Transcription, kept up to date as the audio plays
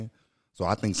So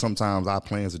I think sometimes our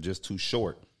plans are just too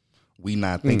short. We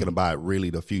not thinking about really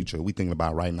the future. We thinking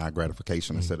about right now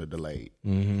gratification instead of delayed.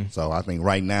 So I think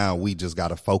right now we just got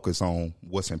to focus on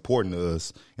what's important to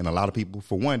us. And a lot of people,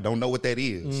 for one, don't know what that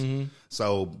is.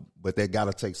 So, but they got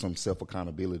to take some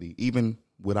self-accountability, even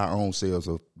with our own selves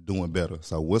of doing better.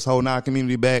 So what's holding our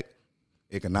community back?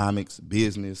 Economics,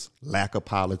 business, lack of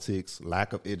politics,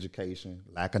 lack of education,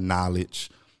 lack of knowledge.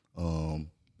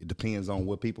 It depends on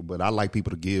what people, but I like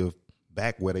people to give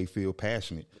back where they feel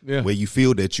passionate, where you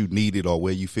feel that you need it or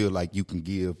where you feel like you can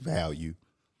give value.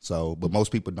 So, but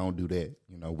most people don't do that.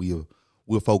 You know,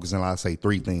 we're focusing on, I say,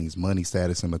 three things: money,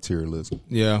 status, and materialism.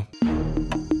 Yeah.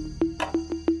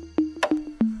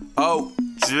 Oh,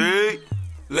 G.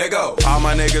 Let go. All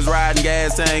my niggas riding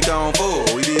gas tank on full.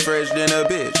 We be fresh than a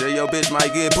bitch, or your bitch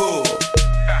might get pulled.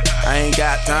 I ain't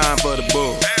got time for the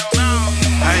bull.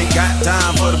 I ain't got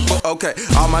time for the bull. Okay,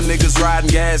 all my niggas riding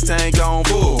gas tank on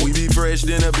full. We be fresh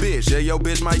than a bitch, or your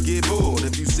bitch might get pulled.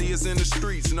 If you see us in the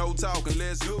streets, no talking,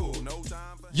 let's go. No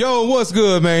time for... Yo, what's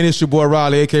good, man? It's your boy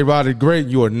Riley, a.k.a. Riley the Great.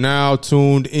 You are now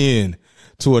tuned in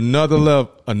to another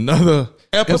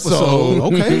episode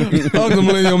Okay. of the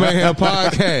Millennial Mayhem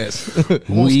Podcast.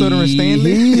 More Stuttering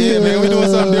Stanley? Yeah, man, we doing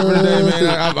something different today, man.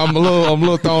 I'm a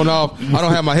little thrown off. I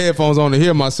don't have my headphones on to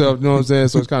hear myself, you know what I'm saying?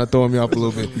 So it's kind of throwing me off a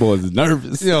little bit. Boys is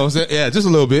nervous. You know what I'm saying? Yeah, just a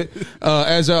little bit.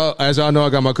 As y'all know, I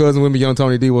got my cousin with me, Young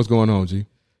Tony D. What's going on, G?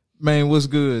 Man, what's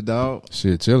good, dog?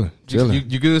 Shit, chilling.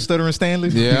 You good, Stuttering Stanley?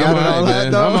 Yeah, You got it all man.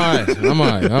 out, dog? I'm all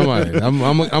right. I'm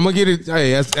gonna get it.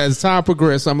 Hey, as time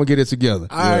progresses, I'm gonna get it together.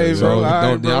 All right, bro. All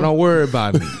right, bro. Y'all don't worry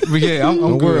about me. But yeah, I'm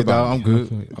Don't worry good, about dog. I'm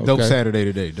good. Okay. Dope Saturday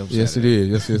today. Dope Yes, it Saturday. is.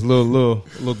 Yes, it's a little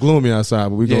gloomy outside,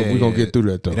 but we gonna get through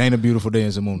that though. It ain't a beautiful day in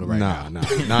Zamunda right now. Nah,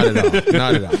 not at all.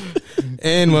 Not at all.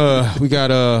 And we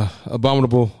got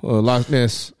abominable Loch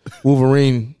Ness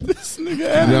Wolverine,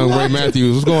 young Ray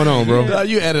Matthews. What's going on, bro?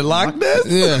 You added Loch Ness?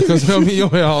 Yeah, because I mean, your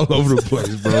hair all over the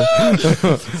place, bro.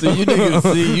 You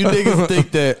niggas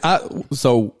think that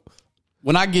so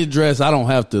when I get dressed, I don't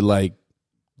have to like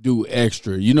do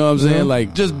extra. You know what I'm saying?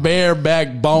 Like just bare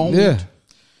backbone. Yeah.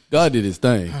 God did his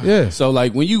thing. Yeah. So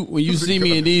like when you see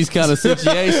me in these kind of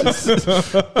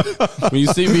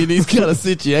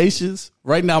situations,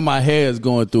 right now my hair is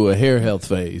going through a hair health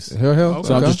phase. Hair health?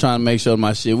 So I'm Okay. just trying to make sure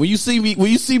my shit. When you see me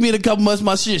in a couple months,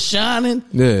 my shit shining.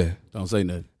 Yeah. Don't say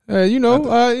nothing. Hey, I feel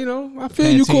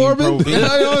you, Pantene Corbin. Pro V. You know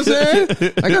what I'm saying?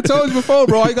 Like I told you before,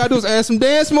 bro. All you gotta do is add some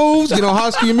dance moves. Get on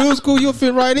High School Musical, you'll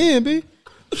fit right in, B.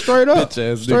 Straight up.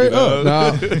 Bitch ass Straight nigga, up.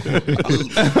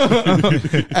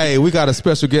 Nah. Hey, we got a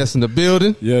special guest in the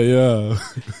building. Yeah.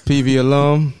 PV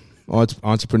alum,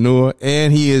 entrepreneur,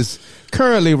 and he is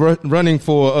currently running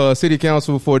for city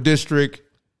council for District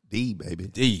D, baby.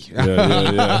 D.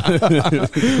 Yeah.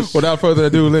 Without further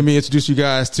ado, let me introduce you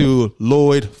guys to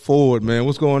Lloyd Ford, man.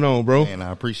 What's going on, bro? And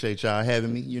I appreciate y'all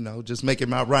having me, just making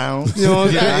my rounds. You know what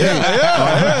I'm saying?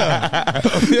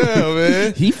 Yeah,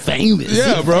 man. He famous.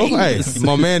 Yeah, He bknow, famous. hey,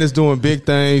 my man is doing big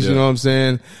things. You know what I'm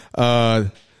saying?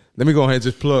 Let me go ahead and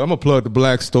just plug. I'm gonna plug the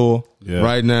Black Store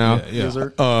right now. Yeah. Yes,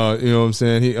 sir. You know what I'm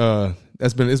saying?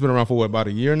 It's been around for what, about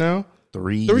a year now?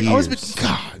 3 Three? years. Oh, it's been,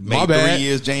 God, my Made bad. 3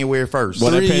 years, January 1st.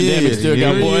 Well, that 3 pandemic years. still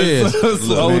got 3 years. boys Look,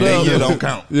 sold that up. year don't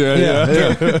count. Yeah.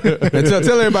 And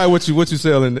tell everybody what you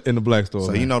sell in the Black Store.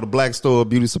 So, man. the Black Store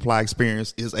Beauty Supply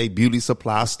Experience is a beauty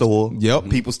supply store. Yep.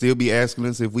 People still be asking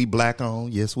us if we black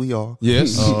owned. Yes, we are.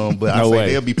 Yes. But I No say way.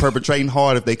 they'll be perpetrating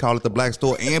hard if they call it the Black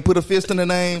Store and put a fist in the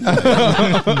name. We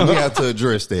have to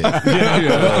address that.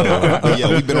 But yeah,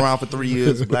 we've been around for 3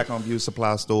 years. Black owned beauty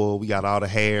supply store. We got all the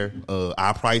hair.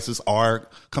 Our prices are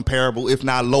comparable, if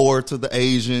not lower, to the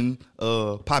Asian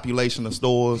population of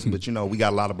stores. But we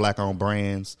got a lot of black owned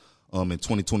brands. In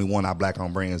 2021, our black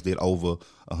owned brands did over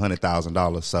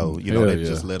 $100,000. So that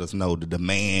just let us know the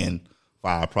demand for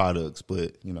our products.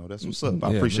 But that's what's up.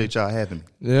 I appreciate y'all having me.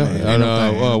 Yeah, Man,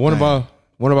 and one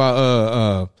of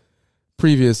our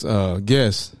previous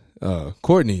guests,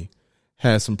 Courtney,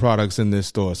 has some products in this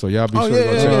store, so y'all be sure to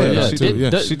go check that out too.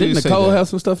 Yeah. Didn't say Nicole that. have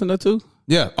some stuff in there too?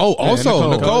 Yeah. Oh, also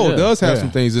Nicole. Nicole does have Yeah.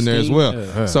 some things in there as Scheme. well.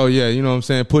 Yeah. So yeah, you know what I'm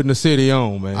saying, putting the city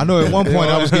on, man. I know at one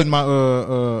point I was getting my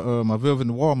my Velvet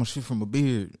Noir, my shit from a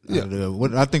beard.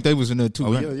 What I think they was in there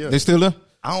too. Right? yeah. They still there?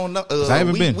 I don't know. I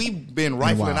haven't been. We've been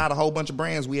rifling while. out a whole bunch of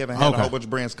brands. We haven't had Okay. a whole bunch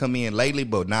of brands come in lately,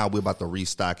 but now we're about to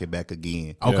restock it back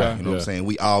again. Okay. You know what I'm saying?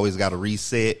 We always got to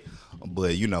reset.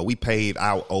 But we paid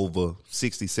out over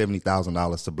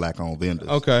 $60,000-$70,000 to black owned vendors.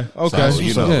 Okay. So,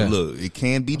 Yeah. look, it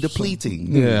can be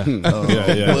depleting. Yeah.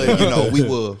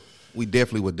 But we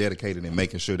definitely were dedicated in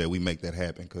making sure that we make that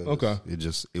happen. Cause Okay.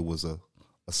 it was a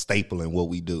staple in what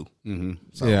we do.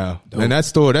 So, yeah, and that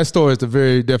store is the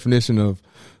very definition of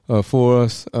for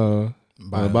us.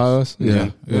 By us.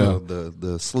 Yeah. Well,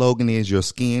 the slogan is your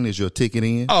skin is your ticket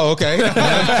in. Oh, okay. All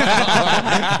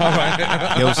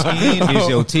right. Your skin is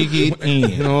your ticket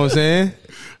in. You know what I'm saying?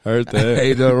 Heard that.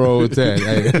 Hey, the road with that.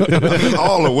 Hey.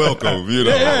 All are welcome, you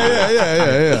know.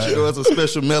 Yeah. You know, it's a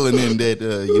special melanin that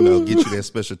get you that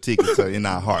special ticket in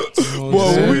our hearts.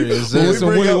 It's some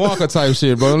Willie Walker type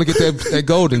shit, bro. Only get that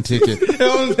golden ticket. You know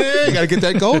what I'm saying? You gotta get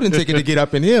that golden ticket to get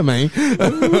up in here, man.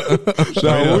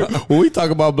 So when we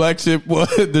talk about black shit, well,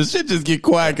 the shit just get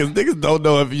quiet because niggas don't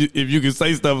know if you can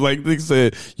say stuff like niggas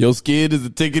said, your skin is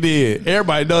the ticket in.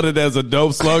 Everybody know that that's a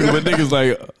dope slogan, but niggas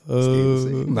like,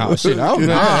 nah, shit, I don't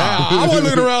know. I wasn't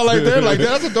looking around like that. Like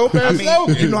that's a dope ass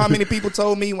slogan. You know how many people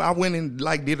told me when I went and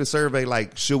did a survey,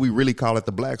 like, should we really call it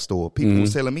the black store? People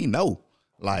was telling me no.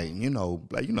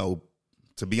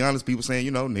 To be honest, people saying,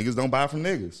 niggas don't buy from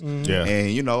niggas. Yeah.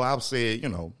 And, I've said,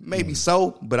 maybe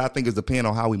so, but I think it's depending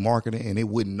on how we market it. And it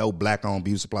wouldn't no black-owned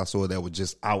beauty supply store that was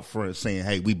just out front saying,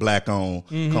 hey, we black-owned,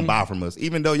 come buy from us.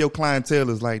 Even though your clientele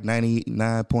is like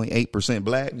 99.8%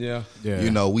 black,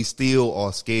 we still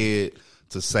are scared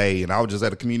to say, and I was just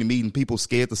at a community meeting, people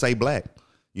scared to say black.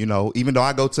 Even though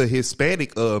I go to a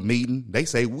Hispanic meeting, they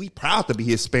say we proud to be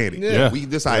Hispanic. Yeah. We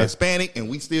just are Hispanic, and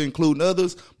we still including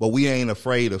others, but we ain't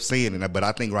afraid of saying it. But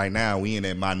I think right now we in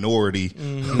that minority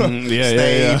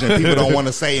stage, and people don't want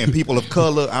to say. And people of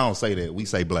color, I don't say that. We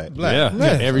say black.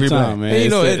 Every time,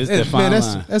 man.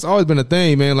 And, that's always been a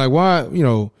thing, man. Like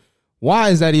why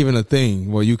is that even a thing?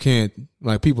 Where you can't,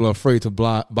 like, people are afraid to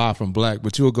buy from black,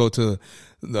 but you'll go to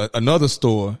another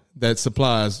store that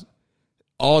supplies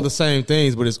all the same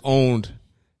things, but it's owned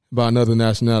by another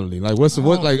nationality. Like,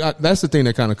 that's the thing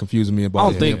that kind of confuses me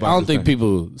about. I don't think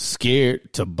people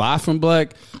scared to buy from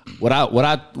black. What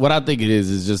I think it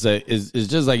is just that it's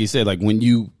just like you said. Like when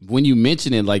you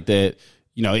mention it like that,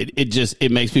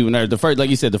 it makes people nervous. The first, like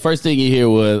you said, the first thing you hear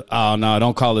was, oh no,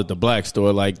 don't call it the black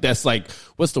store. Like that's like,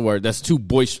 what's the word? That's too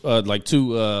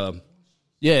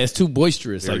it's too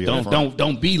boisterous. Like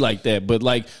don't be like that. But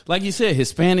like you said,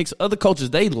 Hispanics, other cultures,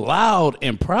 they loud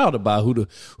and proud about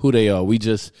who they are. We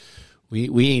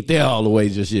ain't there all the way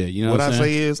just yet. You know what I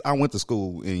say is, I went to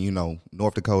school in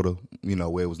North Dakota,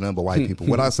 where it was none but white people.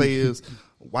 What I say is,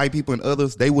 white people and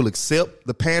others, they will accept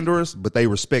the panderers, but they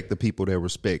respect the people that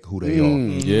respect who they are.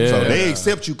 Yeah. So they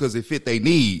accept you because it fit their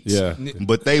needs,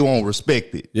 but they won't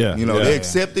respect it. They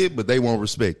accept it, but they won't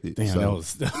respect it. Damn, that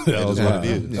was what it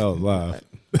is. That was live.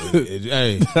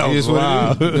 Hey, it's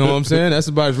what it is. You know what I'm saying? That's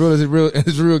about as real as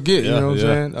it's real get. You know what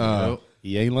I'm saying?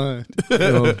 He ain't lying.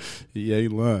 He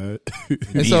ain't lying.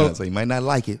 And so you might not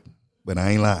like it, but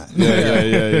I ain't lying.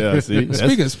 Yeah. See,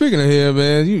 speaking of here,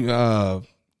 man, you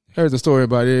heard the story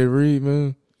about Ed Reed,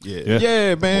 man.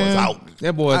 Yeah, man.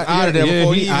 That boy's out of there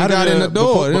before he even got in the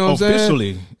door. You know what I'm saying?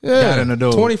 Officially got in the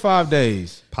door. 25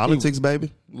 days. Politics,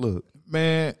 baby. Look,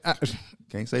 man.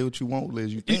 Can't say what you want,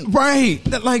 as you think. Right.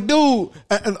 Like, dude.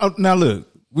 Now, look,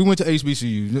 we went to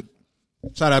HBCU.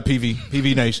 Shout out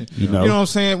PV Nation. You know what I'm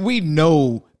saying? We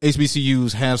know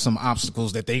HBCUs have some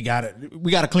obstacles that we got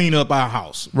to clean up our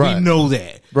house. Right. We know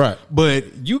that. Right.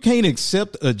 But you can't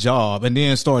accept a job and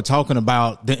then start talking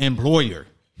about the employer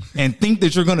and think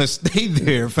that you're going to stay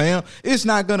there, fam. It's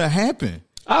not going to happen.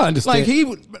 I understand.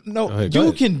 Like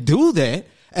you can do that.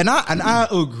 And I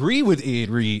agree with Ed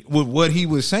Reed with what he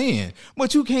was saying,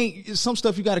 but you can't. Some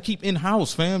stuff you got to keep in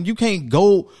house, fam. You can't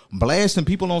go blasting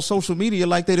people on social media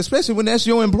like that, especially when that's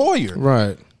your employer.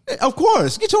 Right. Of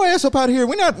course, get your ass up out of here.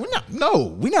 We're not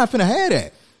finna have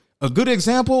that. A good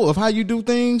example of how you do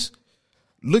things.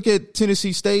 Look at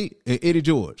Tennessee State and Eddie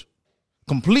George.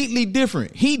 Completely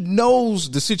different. He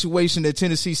knows the situation that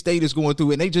Tennessee State is going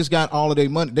through, and they just got all of their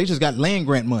money. They just got land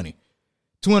grant money.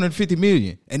 $250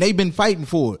 million, and they've been fighting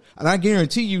for it. And I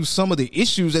guarantee you some of the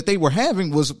issues that they were having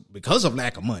was because of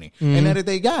lack of money, and that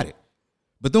they got it.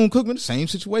 Bethune-Cookman, same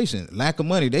situation. Lack of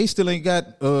money. They still ain't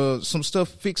got some stuff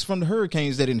fixed from the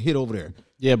hurricanes that didn't hit over there.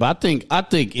 Yeah, but I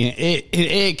think in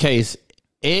Ed's case,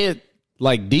 Ed,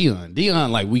 like Deion,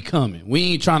 like, we coming. We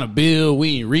ain't trying to build.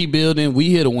 We ain't rebuilding. We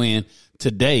here to win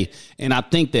today. And I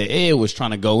think that Ed was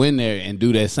trying to go in there and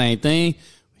do that same thing.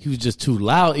 He was just too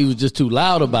loud. He was just too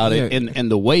loud about it,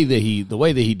 and the way that he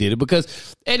did it.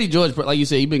 Because Eddie George, like you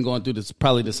said, he's been going through this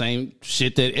probably the same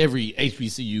shit that every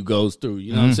HBCU goes through.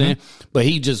 You know what I'm saying? But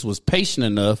he just was patient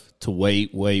enough to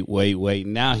wait.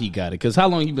 Now he got it. Because how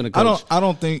long you been a coach? I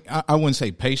don't think I wouldn't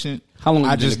say patient. How long?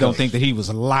 I just don't think that he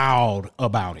was loud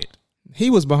about it.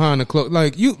 He was behind the cloak.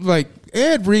 Like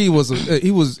Ed Reed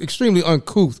he was extremely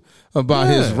uncouth about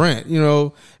his rant.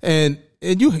 And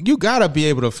you gotta be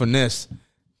able to finesse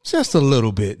Just a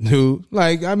little bit, dude.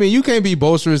 Like, I mean, you can't be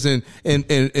boisterous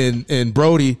and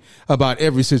Brody about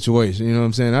every situation. You know what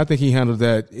I'm saying? I think he handled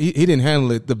that. He didn't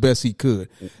handle it the best he could.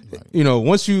 Right. You know,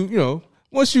 once you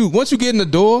get in the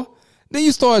door, then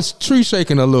you start tree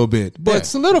shaking a little bit. But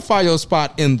solidify your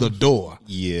spot in the door.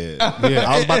 Yeah.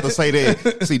 I was about to say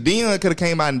that. See, Deion could have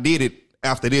came out and did it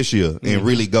after this year and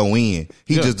really go in.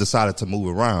 He just decided to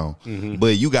move around.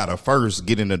 But you got to first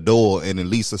get in the door and at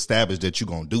least establish that you're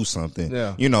going to do something.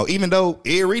 Yeah. You know, even though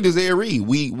Ed Reed is Ed Reed,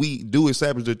 we do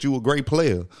establish that you're a great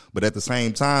player. But at the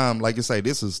same time, like you say,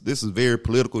 this is very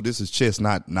political. This is chess,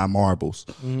 not marbles.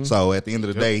 So at the end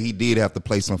of the day, he did have to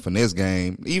play some finesse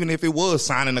game. Even if it was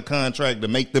signing a contract to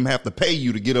make them have to pay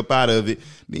you to get up out of it,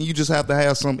 then you just have to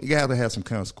have some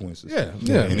consequences.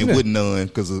 And it wasn't none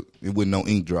because it wasn't no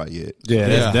ink dry yet.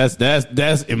 Yeah,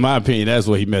 that's in my opinion. That's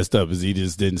what he messed up is he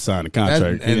just didn't sign the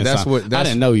contract. I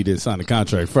didn't know he didn't sign the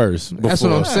contract first. That's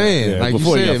what I'm saying. Like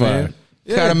before you said, man,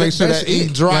 gotta make sure that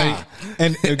ink dry. Like,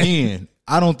 and again,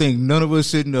 I don't think none of us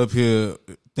sitting up here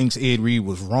thinks Ed Reed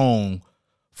was wrong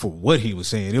for what he was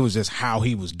saying. It was just how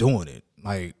he was doing it.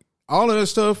 Like all of that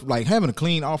stuff, like having a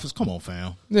clean office. Come on,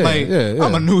 fam.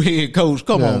 I'm a new head coach.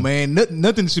 Come on, man.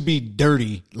 Nothing should be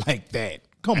dirty like that.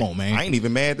 Come on, man. I ain't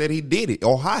even mad that he did it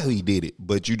or how he did it.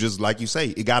 But you just, like you say,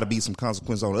 it got to be some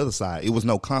consequence on the other side. It was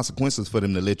no consequences for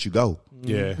them to let you go.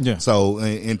 Yeah. So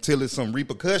until it's some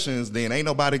repercussions, then ain't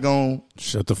nobody going to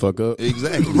shut the fuck up.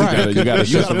 Exactly. Right. You got to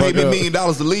shut the fuck up. $1 million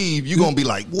to leave. You're going to be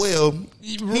like, well,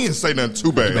 he didn't say nothing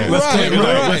too bad. Right.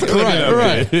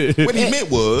 What he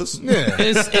meant was. Yeah.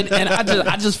 And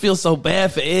I just feel so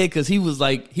bad for Ed because he was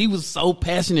so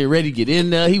passionate, ready to get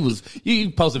in there. He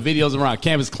posted videos around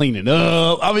campus cleaning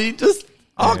up. I mean, just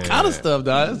all kind of stuff,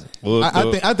 guys.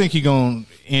 I think he's gonna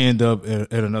end up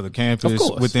at another campus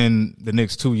within the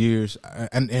next 2 years,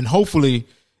 and hopefully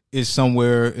it's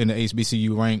somewhere in the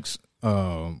HBCU ranks.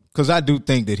 Because I do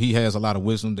think that he has a lot of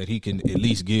wisdom that he can at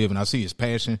least give, and I see his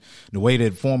passion, the way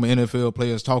that former NFL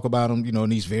players talk about him, you know,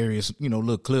 in these various, you know,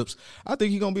 little clips. I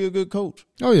think he's gonna be a good coach.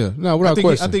 Oh yeah, no, without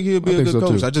question. I think he'll be a good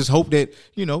coach. Too. I just hope that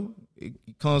he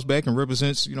comes back and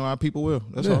represents, our people well.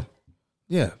 That's all.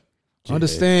 Yeah.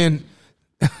 Understand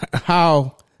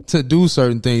how to do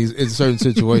certain things in certain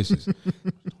situations.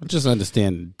 Just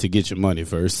understand to get your money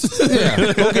first.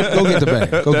 Yeah, go get the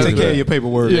bag. Go take care of your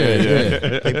paperwork.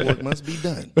 Yeah. Paperwork must be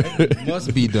done.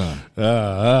 Must be done.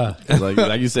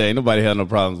 Like you say, ain't nobody had no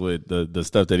problems with the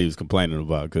stuff that he was complaining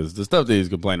about because the stuff that he was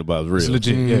complaining about is real. It's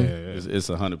legit. It's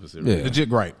 100% real. Legit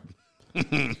gripe.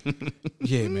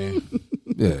 Yeah, man.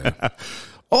 Yeah.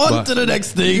 On to the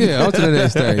next thing. Yeah, on to the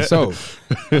next thing. So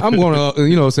I'm going to,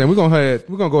 we're going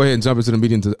to go ahead and jump into the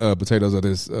meat and potatoes of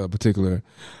this particular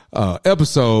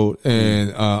episode.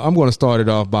 And I'm going to start it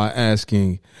off by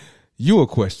asking you a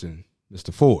question,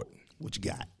 Mr. Ford. What you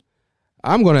got?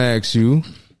 I'm going to ask you,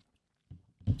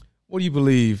 what do you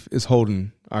believe is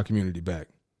holding our community back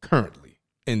currently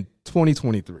in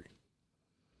 2023?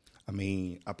 I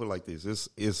mean, I put it like this.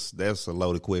 That's a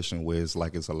loaded question where it's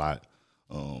a lot.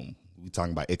 We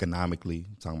talking about economically,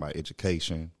 we talking about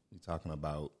education, we talking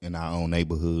about in our own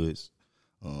neighborhoods.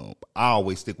 I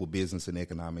always stick with business and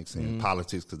economics and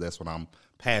politics because that's what I'm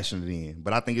passionate in.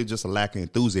 But I think it's just a lack of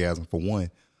enthusiasm for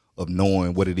one of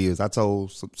knowing what it is. I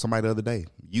told somebody the other day,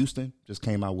 Houston just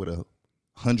came out with a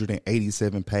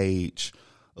 187-page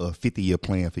 50-year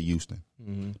plan for Houston.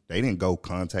 They didn't go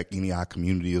contact any of our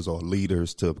communities or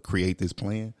leaders to create this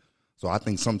plan. So I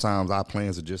think sometimes our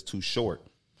plans are just too short.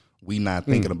 We not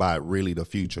thinking about really the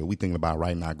future. We thinking about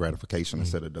right now gratification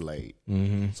instead of delayed.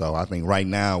 So I think right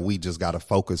now we just got to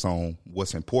focus on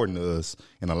what's important to us.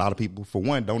 And a lot of people, for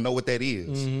one, don't know what that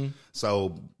is.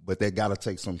 So, but they got to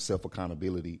take some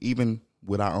self-accountability, even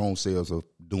with our own selves of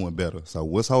doing better. So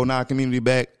what's holding our community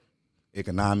back?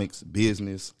 Economics,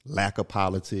 business, lack of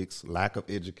politics, lack of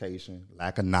education,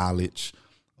 lack of knowledge.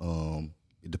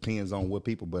 It depends on what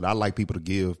people, but I like people to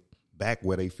give back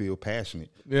where they feel passionate,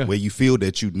 where you feel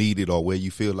that you need it or where you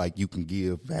feel like you can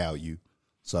give value.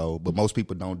 So, but most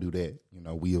people don't do that.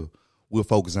 We're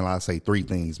focusing, like I say, three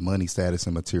things: money, status,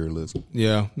 and materialism.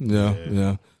 Yeah.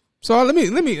 So let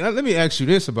me ask you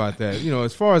this about that.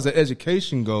 As far as the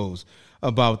education goes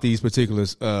about these particular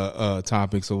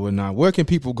topics or whatnot, where can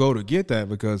people go to get that?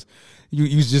 Because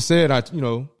you just said,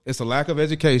 it's a lack of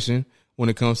education when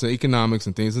it comes to economics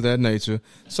and things of that nature.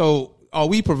 So are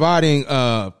we providing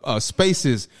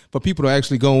spaces for people to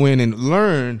actually go in and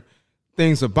learn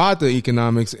things about the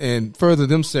economics and further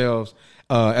themselves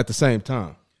at the same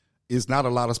time? It's not a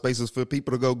lot of spaces for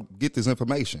people to go get this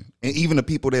information. And even the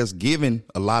people that's giving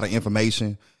a lot of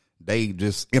information, they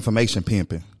just information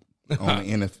pimping.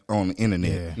 on the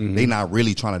internet. They not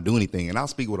really trying to do anything. And I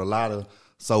speak with a lot of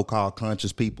so-called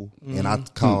conscious people, and I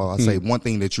say one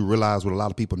thing that you realize with a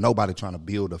lot of people, nobody trying to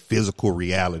build a physical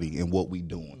reality in what we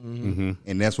doing.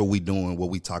 And that's what we doing, what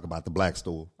we talk about the Black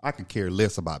Store. I could care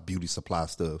less about beauty supply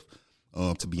stuff.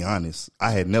 To be honest,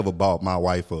 I had never bought my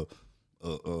wife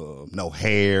no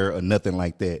hair or nothing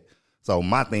like that. So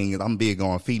my thing is I'm big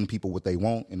on feeding people what they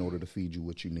want in order to feed you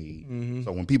what you need.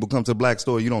 So when people come to the Black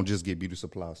Store, you don't just get beauty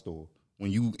supply store. When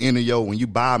you when you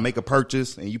make a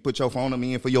purchase and you put your phone number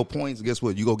in for your points, guess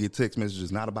what? You go get text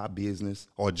messages not about business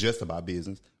or just about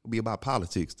business. It'll be about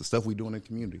politics, the stuff we do in the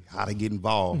community, how to get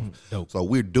involved. So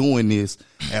we're doing this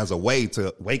as a way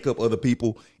to wake up other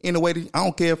people in a way that I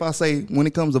don't care if I say when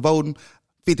it comes to voting,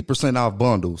 50% off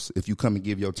bundles if you come and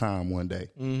give your time one day.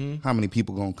 How many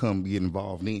people gonna come and get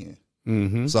involved in?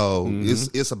 So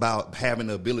it's about having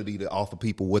the ability to offer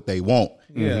people what they want,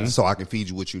 so I can feed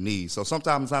you what you need. So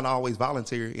sometimes it's not always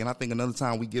voluntary, and I think another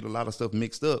time we get a lot of stuff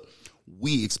mixed up.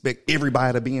 We expect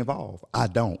everybody to be involved. I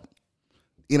don't.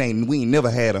 We ain't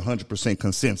never had 100%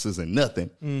 consensus in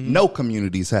nothing. No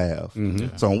communities have.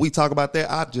 So when we talk about that,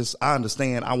 I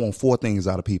understand. I want 4 things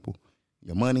out of people: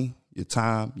 your money, your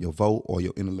time, your vote, or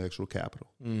your intellectual capital.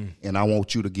 And I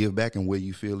want you to give back in where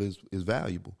you feel is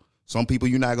valuable. Some people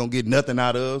you're not going to get nothing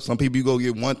out of. Some people you go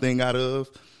get one thing out of.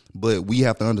 But we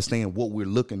have to understand what we're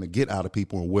looking to get out of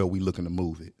people and where we're looking to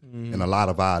move it. And a lot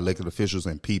of our elected officials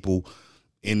and people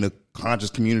in the conscious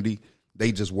community,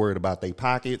 they just worried about their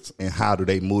pockets and how do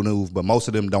they move. But most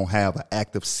of them don't have an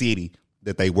active city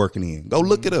that they working in. Go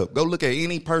look it up. Go look at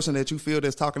any person that you feel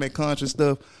that's talking that conscious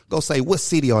stuff. Go say, what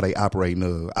city are they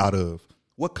operating out of?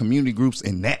 What community groups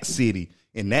in that city,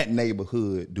 in that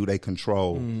neighborhood, do they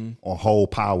control or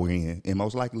hold power in? And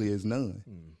most likely it's none.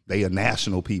 They are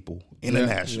national people,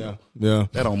 international. Yeah.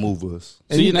 That don't move us.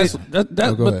 See, that's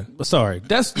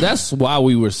why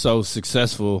we were so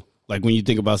successful. Like when you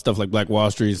think about stuff like Black Wall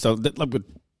Street and stuff,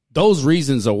 those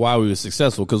reasons are why we were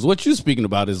successful. Because what you're speaking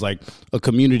about is like a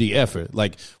community effort.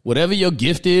 Like whatever your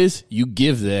gift is, you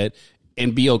give that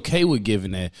and be okay with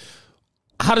giving that.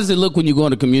 How does it look when you go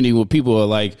in a community where people are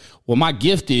like, well, my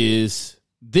gift is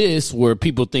this, where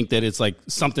people think that it's like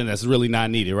something that's really not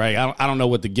needed, right? I don't know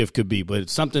what the gift could be, but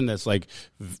it's something that's like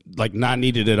not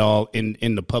needed at all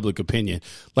in the public opinion.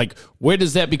 Like, where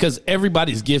does that, because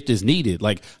everybody's gift is needed.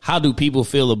 Like, how do people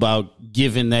feel about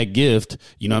giving that gift,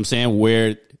 you know what I'm saying,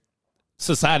 where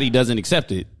society doesn't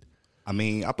accept it? I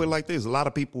mean, I put it like this. A lot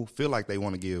of people feel like they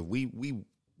want to give. We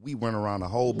run around a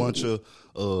whole bunch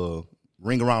of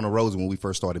ring around the rosy when we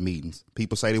first started meetings.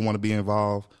 People say they want to be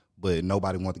involved, but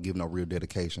nobody wants to give no real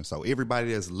dedication. So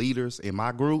everybody that's leaders in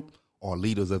my group are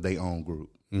leaders of their own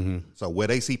group. So where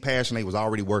they see passion, they was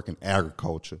already working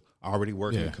agriculture, already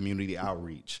working in community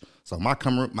outreach. So my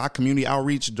community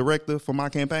outreach director for my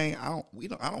campaign, I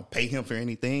don't pay him for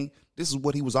anything. This is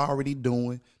what he was already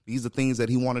doing. These are things that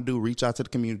he want to do, reach out to the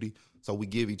community. So we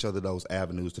give each other those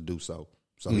avenues to do so.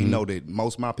 So we know that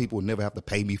most of my people will never have to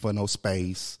pay me for no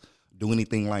space, do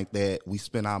anything like that. We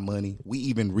spend our money. We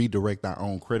even redirect our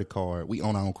own credit card. We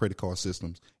own our own credit card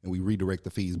systems, and we redirect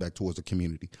the fees back towards the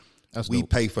community. We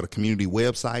pay for the community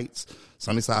websites,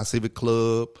 Sunnyside Civic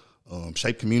Club,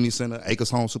 Shape Community Center, Acres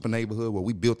Home Super Neighborhood, where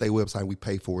we built their website. We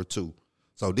pay for it too.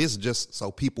 So this is just so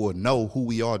people would know who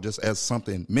we are just as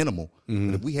something minimal.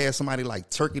 But if we had somebody like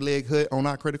Turkey Leg Hut on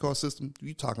our credit card system,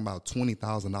 you're talking about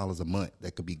 $20,000 a month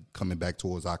that could be coming back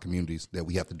towards our communities that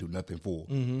we have to do nothing for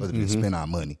other than spend our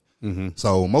money.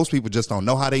 So most people just don't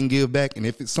know how they can give back. And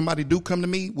if somebody do come to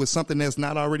me with something that's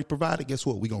not already provided, guess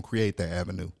what? We're going to create that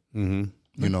avenue. You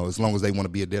know, as long as they want to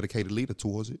be a dedicated leader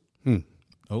towards it. If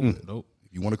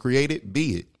you want to create it,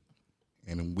 be it.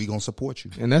 And we're going to support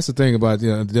you. And that's the thing about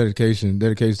dedication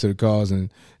to the cause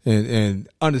and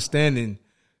understanding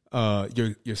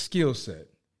your skill set.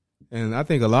 And I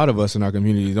think a lot of us in our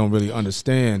community don't really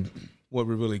understand what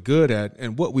we're really good at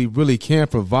and what we really can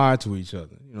provide to each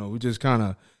other. You know, we just kind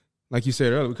of, like you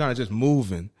said earlier, we kind of just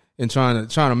moving and trying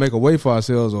to make a way for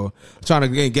ourselves or trying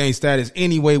to gain status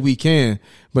any way we can,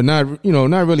 but not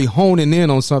really honing in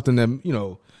on something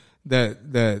that,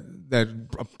 that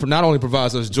not only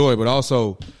provides us joy, but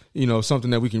also,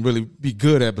 something that we can really be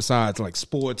good at besides like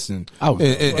sports and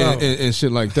shit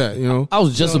like that, I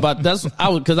was just about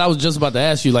to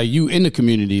ask you, like, you in the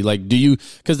community, like, do you,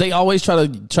 cause they always try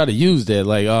to use that,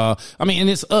 like, and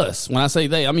it's us. When I say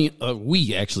they,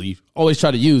 we actually always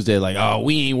try to use that, like,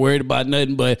 we ain't worried about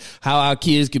nothing but how our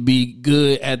kids could be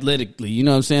good athletically. You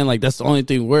know what I'm saying? Like, that's the only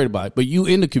thing we're worried about. But you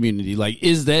in the community, like,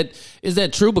 is that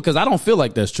true? Because I don't feel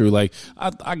like that's true. Like,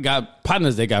 I got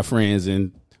partners that got friends,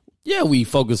 and yeah, we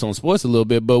focus on sports a little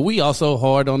bit, but we also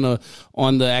hard on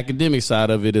the academic side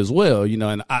of it as well, you know.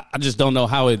 And I just don't know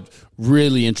how it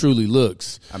really and truly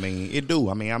looks. I mean, it do.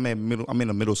 I mean, I'm in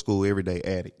a middle school everyday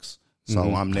addicts.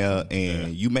 So I'm there,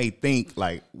 and you may think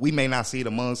like we may not see it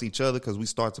amongst each other because we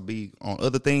start to be on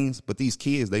other things, but these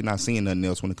kids, they not seeing nothing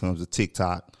else when it comes to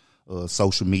TikTok,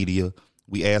 social media.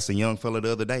 We asked a young fella the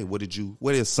other day, what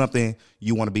is something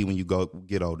you want to be when you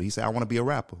get older? He said, I want to be a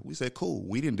rapper. We said, cool.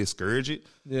 We didn't discourage it.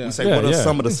 Yeah. We said, what are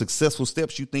some of the successful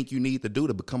steps you think you need to do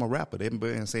to become a rapper? They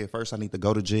said, first I need to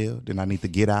go to jail, then I need to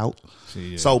get out.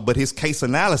 So, but his case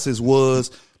analysis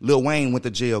was Lil Wayne went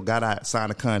to jail, got out,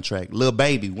 signed a contract. Lil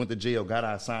Baby went to jail, got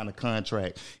out, signed a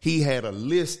contract. He had a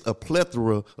list, a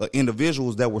plethora of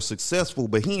individuals that were successful,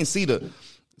 but he didn't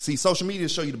see social media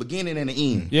show you the beginning and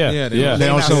the end. They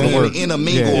don't show the work. The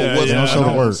intermingle wasn't show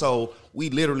the work. So we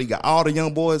literally got all the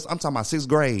young boys. I'm talking about 6th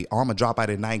grade. I'm gonna drop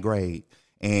out at 9th grade,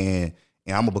 and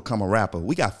I'm gonna become a rapper.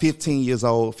 We got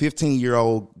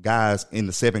 15-year-old guys in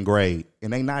the 7th grade,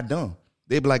 and they not done.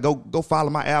 They be like, go follow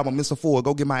my album, Mr. Ford.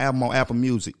 Go get my album on Apple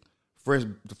Music.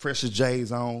 The freshest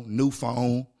J's on, new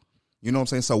phone. You know what I'm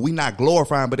saying? So we not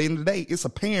glorifying, but at the end of the day, it's a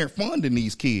parent funding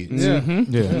these kids.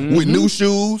 With new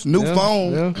shoes, new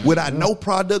phone, without no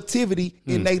productivity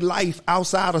in their life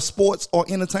outside of sports or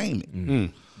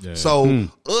entertainment. So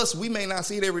us, we may not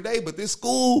see it every day, but this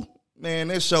school, man,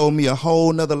 that showed me a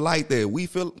whole nother light that we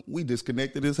feel we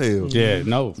disconnected as hell.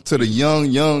 To the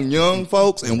young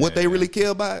folks and what they really care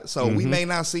about. So we may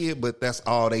not see it, but that's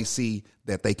all they see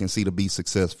that they can see to be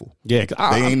successful. They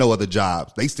ain't no other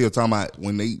jobs. They still talking about,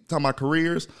 when they talking about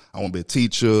careers, I want to be a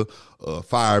teacher, a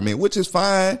fireman, which is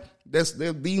fine.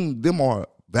 Them are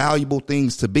valuable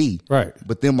things to be. Right.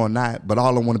 But them are not, but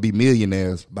all I want to be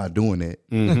millionaires by doing that.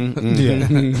 Not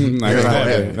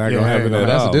gonna happen.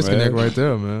 That's a disconnect right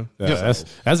there, man.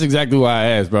 That's exactly why I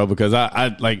asked, bro, because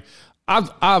I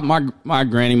my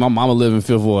granny, my mama live in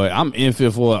Fifth Ward. I'm in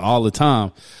Fifth Ward all the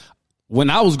time. When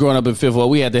I was growing up in Fifth Ward,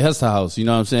 we had the Hester House, you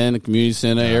know what I'm saying? The community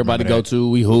center, everybody go to,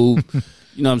 we hoop,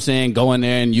 you know what I'm saying? Go in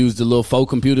there and use the little faux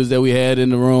computers that we had in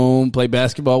the room, play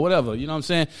basketball, whatever, you know what I'm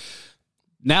saying?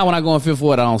 Now when I go in Fifth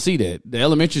Ward, I don't see that. The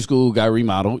elementary school got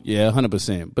remodeled,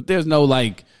 100%. But there's no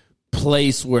like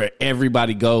place where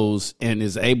everybody goes and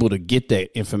is able to get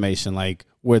that information, like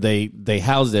where they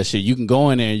house that shit. You can go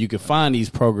in there and you can find these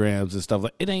programs and stuff.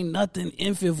 Like, it ain't nothing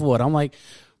in Fifth Ward. I'm like,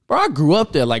 bro, I grew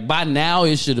up there. Like, by now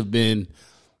it should have been,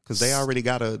 because they already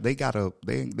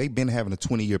they've been having a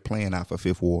 20-year plan out for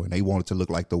Fifth Ward, and they want it to look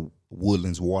like the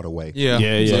Woodlands Waterway.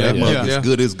 So that mug is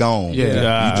good as gone. You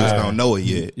just don't know it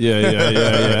yet.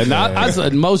 And I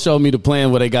Mo showed me the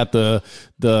plan where they got the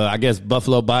I guess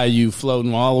Buffalo Bayou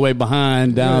floating all the way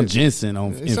behind down Jensen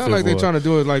on. It sounds like they're trying to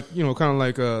do it like, you know, kind of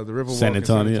like the Riverwalk San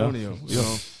Antonio. You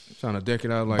know, trying to deck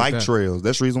it out like bike that. trails.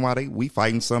 That's the reason why we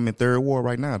fighting some in Third Ward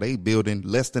right now. They building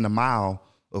less than a mile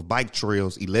of bike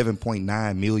trails,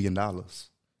 $11.9 million.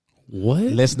 What?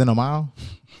 Less than a mile?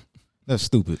 That's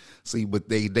stupid. See, but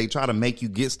they try to make you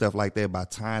get stuff like that by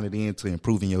tying it into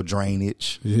improving your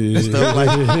drainage. Stuff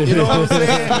like, you know what I'm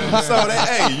saying? So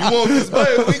hey, you want this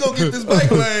bike? We gonna get this bike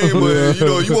lane,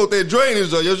 but you want that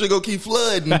drainage though. Your shit gonna keep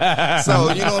flooding.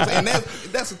 So you know what I'm saying? And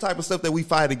that's the type of stuff that we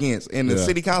fight against. And the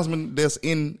city councilman that's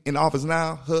in office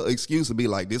now, her excuse would be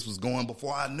like, "This was going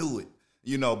before I knew it."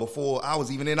 You know, before I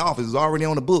was even in office, it's already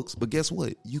on the books. But guess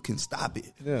what? You can stop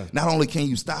it. Not only can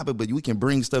you stop it, but we can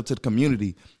bring stuff to the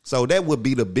community. So that would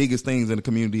be the biggest things in the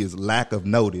community is lack of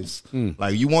notice.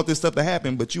 Like, you want this stuff to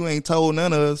happen, but you ain't told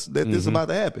none of us that this is about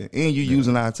to happen. And you're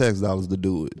using our tax dollars to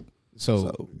do it.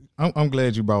 So I'm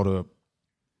glad you brought up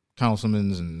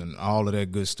councilmen and all of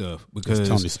that good stuff. Because it's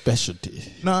Tony's specialty.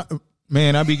 Nah,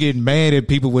 man, I be getting mad at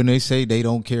people when they say they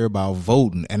don't care about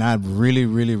voting. And I really,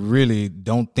 really, really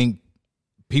don't think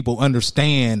people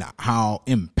understand how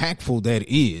impactful that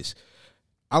is.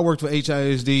 I worked for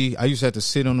HISD. I used to have to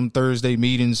sit on them Thursday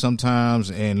meetings sometimes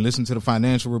and listen to the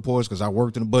financial reports because I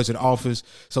worked in the budget office.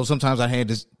 So sometimes I had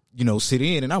to, sit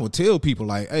in, and I would tell people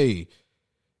like, hey,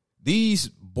 these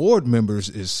board members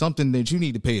is something that you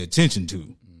need to pay attention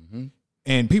to.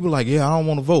 And people like, yeah, I don't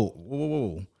want to vote.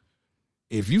 Whoa.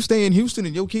 If you stay in Houston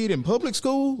and your kid in public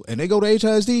school and they go to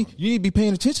HISD, you need to be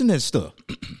paying attention to that stuff.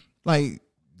 Like,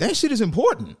 that shit is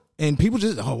important. And people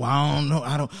just, I don't know.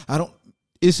 I don't.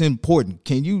 It's important.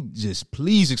 Can you just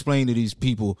please explain to these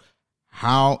people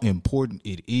how important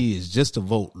it is just to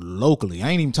vote locally. I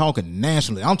ain't even talking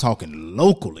nationally. I'm talking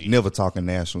locally. Never talking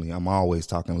nationally. I'm always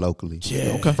talking locally.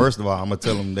 Yeah. Okay. First of all, I'm gonna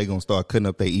tell them they're gonna start cutting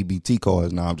up their EBT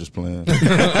cards. Now I'm just playing. That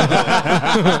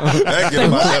get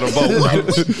them out of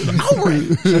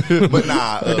vote. But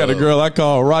nah, I got a girl I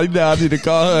call right now. I need to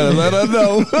call her and let her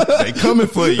know. they coming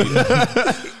for you.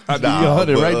 I need your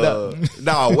 100 right now.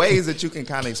 Nah, ways that you can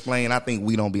kind of explain. I think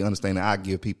we don't be understanding. I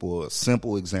give people a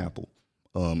simple example.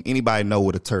 Anybody know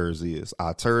what a TERS is?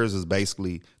 Our TERS is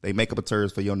basically they make up a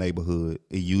TERS for your neighborhood.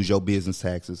 They use your business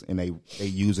taxes and they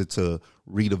use it to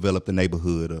redevelop the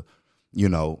neighborhood.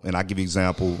 And I give you an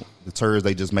example. The TERS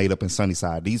they just made up in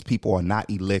Sunnyside. These people are not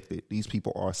elected. These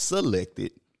people are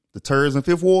selected. The TERS in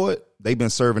Fifth Ward, they've been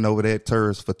serving over that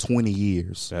TERS for 20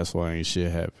 years. That's why ain't shit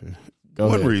happen.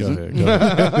 One reason. Go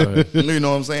ahead. You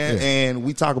know what I'm saying? Yeah. And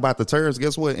we talk about the TERS.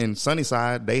 Guess what? In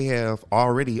Sunnyside, they have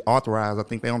already authorized. I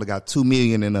think they only got $2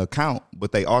 million in the account,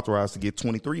 but they authorized to get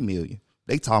 $23 million.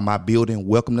 They talking about building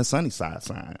 "Welcome to Sunnyside"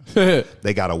 signs.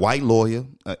 They got a white lawyer,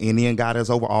 an Indian guy that's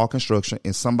over all construction,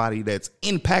 and somebody that's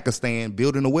in Pakistan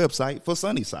building a website for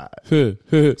Sunnyside.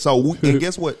 So, and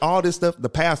guess what? All this stuff, the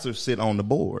pastors sit on the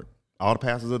board. All the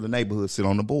pastors of the neighborhood sit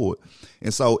on the board.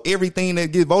 And so everything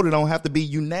that gets voted on have to be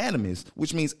unanimous,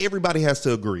 which means everybody has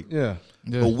to agree. Yeah.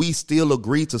 But we still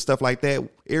agree to stuff like that.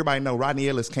 Everybody know Rodney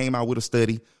Ellis came out with a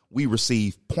study. We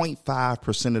receive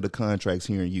 0.5% of the contracts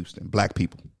here in Houston, black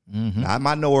people. Not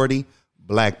minority,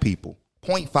 black people.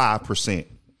 0.5%.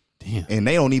 Damn. And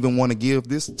they don't even want to give,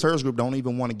 this TERS group don't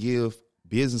even want to give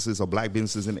businesses or black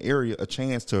businesses in the area a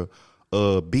chance to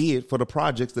bid for the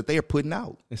projects that they are putting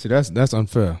out. See, that's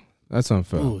unfair. That's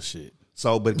unfair. Bullshit.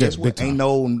 So, but guess Yeah, what? big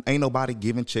Ain't nobody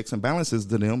giving checks and balances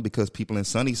to them because people in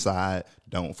Sunnyside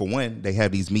don't. For one, they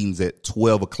have these meetings at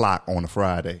 12 o'clock on a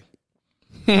Friday.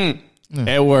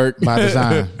 At work. By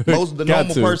design. Most of the Got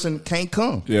normal to. person can't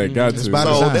come. Yeah, got to. by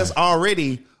So design. that's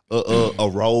already a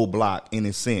roadblock in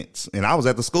a sense. And I was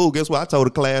at the school. Guess what? I told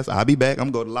the class, I'll be back. I'm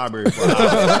going to go to the library for an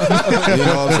hour. You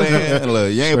know what I'm saying? And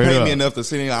look, you ain't paying me enough to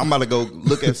sit here. I'm about to go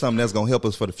look at something that's going to help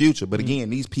us for the future. But again,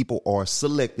 these people are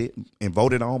selected and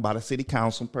voted on by the city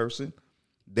council person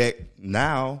that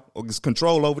now is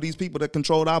control over these people that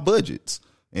control our budgets.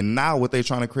 And now what they're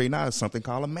trying to create now is something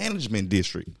called a management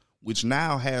district, which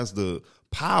now has the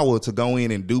power to go in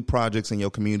and do projects in your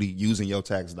community using your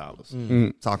tax dollars.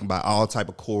 Talking about all type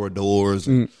of corridors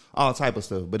and all type of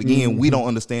stuff. But again, we don't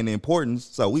understand the importance.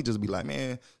 So we just be like,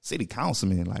 man, city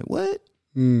councilman, like what?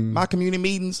 My community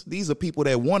meetings, these are people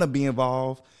that want to be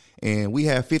involved. And we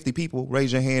have 50 people.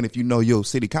 Raise your hand if you know your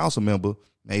city council member.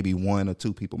 Maybe 1 or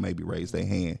 2 people maybe raise their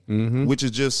hand, which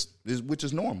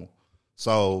is normal.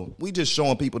 So we just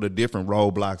showing people the different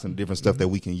roadblocks and different stuff that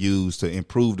we can use to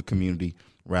improve the community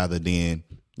rather than,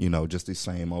 just the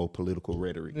same old political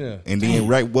rhetoric. Yeah. And then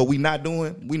what we not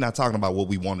doing, we not talking about what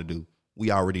we want to do. We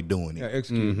already doing it. Yeah,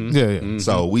 execute. Yeah.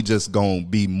 So we just gonna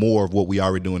be more of what we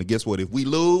already doing. And guess what? If we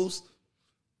lose,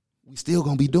 we still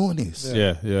gonna be doing this.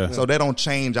 Yeah. So that don't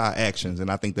change our actions, and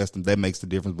I think that makes the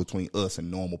difference between us and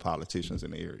normal politicians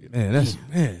in the area. Man,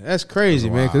 that's crazy,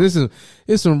 man. Because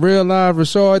it's some real live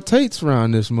Rashard Tates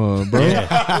around this mug, bro.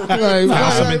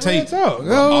 Councilman Tate. I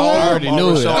already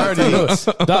knew it. Dog,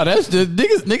 that's just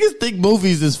niggas think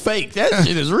movies is fake. That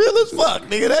shit is real as fuck,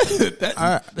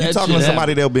 nigga. You talking to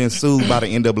somebody that been sued by the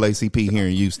NAACP here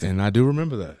in Houston? And I do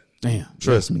remember that. Damn.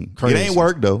 Trust me, it ain't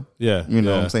work though. Yeah. You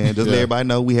know what I'm saying? Just let everybody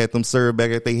know we had them served back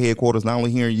at their headquarters, not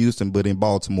only here in Houston, but in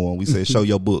Baltimore. And we said, show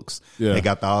your books. Yeah. They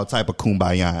got all type of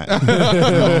kumbaya.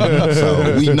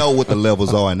 So we know what the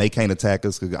levels are, and they can't attack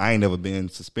us because I ain't never been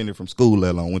suspended from school,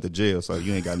 let alone went to jail. So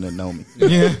you ain't got nothing on me. So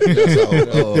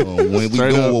when we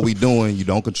doing what we doing, you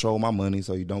don't control my money,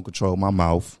 so you don't control my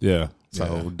mouth. Yeah.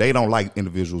 So they don't like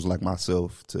individuals like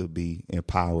myself to be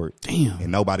empowered. Damn. And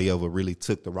nobody ever really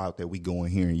took the route that we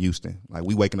going here in Houston. Like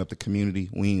we waking up the community.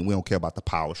 We don't care about the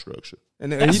power structure.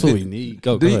 And That's what we need.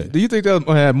 Go ahead. Do you think that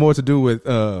had more to do with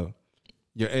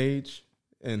your age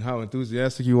and how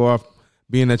enthusiastic you are,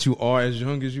 being that you are as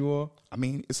young as you are? I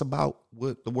mean, it's about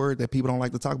what the word that people don't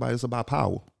like to talk about. It's about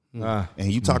power. Ah.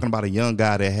 And you talking about a young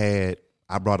guy that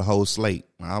I brought a whole slate.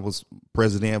 When I was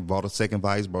president, brought a second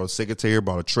vice, brought a secretary,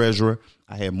 brought a treasurer.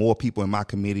 I had more people in my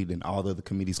committee than all the other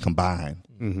committees combined.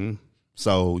 Mm-hmm.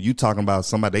 So you talking about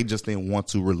somebody, they just didn't want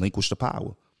to relinquish the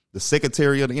power. The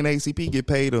secretary of the NAACP get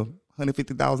paid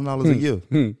 $150,000 a year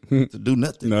to do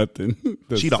nothing. Nothing.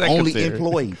 She the only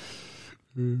employee.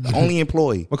 The only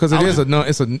employee. Because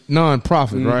it's a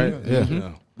non-profit, right?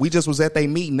 Yeah. We just was at their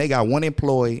meeting. They got one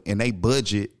employee, and they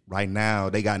budget right now.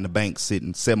 They got in the bank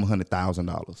sitting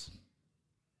 $700,000.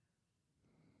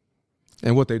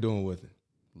 And what they doing with it?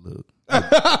 Look.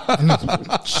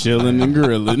 Chilling and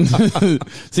grilling.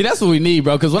 See, that's what we need,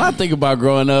 bro. Because when I think about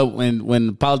growing up,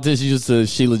 when politicians used to,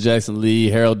 Sheila Jackson Lee,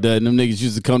 Harold Dutton, them niggas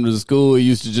used to come to the school, it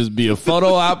used to just be a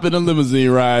photo op in a limousine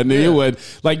ride. Nigga. It would,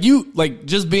 like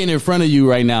just being in front of you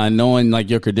right now and knowing like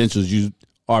your credentials, you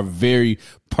are very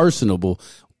personable.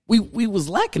 We was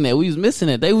lacking that. We was missing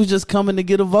it. They was just coming to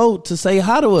get a vote to say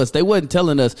hi to us. They wasn't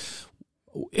telling us.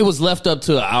 It was left up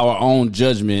to our own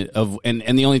judgment of, and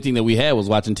the only thing that we had was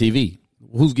watching TV.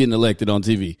 Who's getting elected on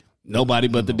TV? Nobody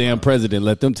but the damn president.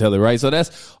 Let them tell it, right? So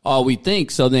that's all we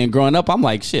think. So then growing up, I'm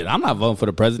like, shit, I'm not voting for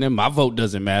the president. My vote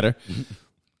doesn't matter.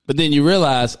 But then you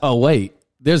realize, oh, wait,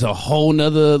 there's a whole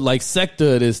nother like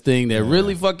sector of this thing that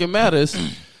really fucking matters.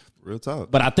 Real talk.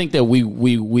 But I think that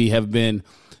we have been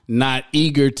not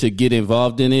eager to get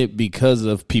involved in it because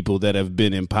of people that have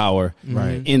been in power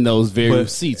in those very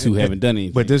seats who haven't done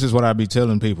anything. But this is what I be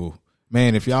telling people.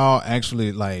 Man, if y'all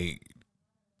actually like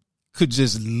could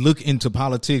just look into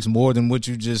politics more than what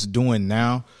you're just doing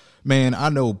now, man, I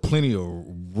know plenty of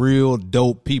real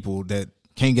dope people that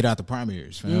can't get out the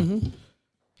primaries, fam.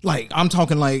 Like, I'm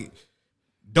talking like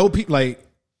dope people. Like,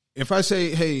 if I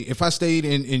say, hey, if I stayed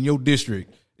in your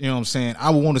district, you know what I'm saying, I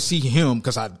would want to see him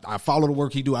because I follow the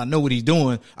work he do. I know what he's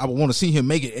doing. I would want to see him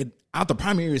make it out the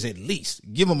primaries at least.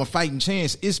 Give him a fighting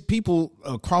chance. It's people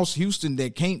across Houston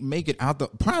that can't make it out the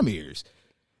primaries.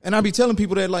 And I be telling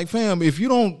people that, like, fam, if you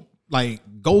don't, like,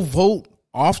 go vote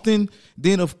often,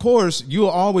 then, of course, you'll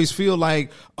always feel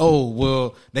like, oh,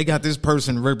 well, they got this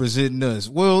person representing us.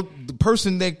 Well, the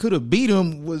person that could have beat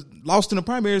him was lost in the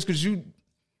primaries because you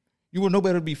were no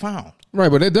better to be found. Right,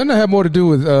 but it doesn't have more to do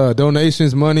with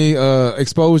donations, money,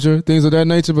 exposure, things of that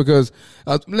nature. Because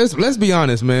let's be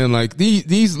honest, man. Like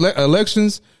these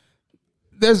elections,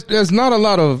 there's not a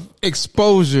lot of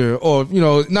exposure or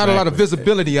not a lot of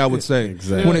visibility. I would say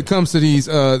when it comes to these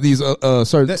certain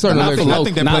elections. I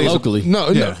think that not plays locally. No,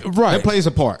 right. That plays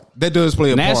a part. That does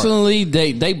play a part. Nationally,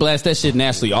 they blast that shit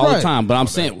nationally all the time. But I'm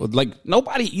saying, like,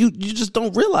 nobody, you just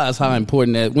don't realize how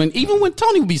important that. Even when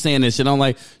Tony would be saying this shit, I'm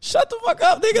like, shut the fuck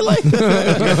up, nigga. Like, you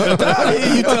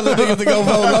telling niggas to go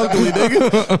vote locally,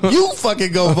 nigga. You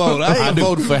fucking go vote. I ain't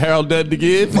voting for Harold Dutton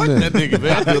again. Fuck that nigga,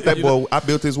 man. I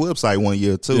built his website one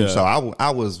year too. Yeah. So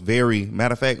I was very,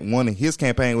 matter of fact, one of his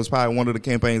campaign was probably one of the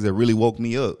campaigns that really woke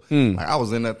me up. Like, I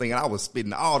was in that thing and I was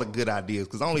spitting all the good ideas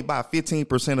because only about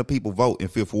 15% of people vote in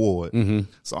Fifth Ward.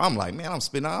 So I'm like, man, I'm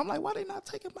spitting. I'm like, why they not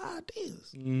taking my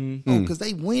ideas? Because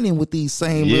they winning with these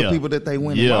same little people that they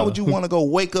winning. Why would you want to go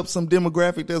wake up some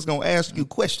demographic that's going to ask you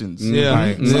questions?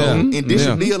 Right? So in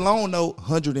District D alone, though,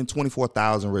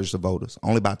 124,000 registered voters,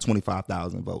 only about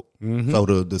 25,000 vote. So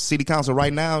the city council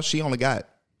right now, she only got,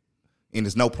 and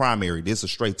there's no primary. This is a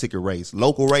straight ticket race.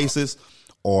 Local races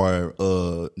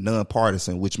or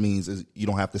nonpartisan, which means you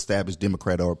don't have to establish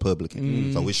Democrat or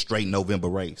Republican. So it's straight November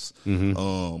race.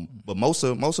 But most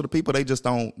of the people, they just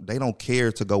don't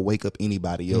care to go wake up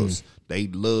anybody else. They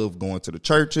love going to the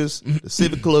churches, the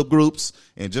civic club groups,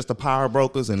 and just the power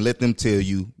brokers, and let them tell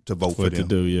you to vote for them.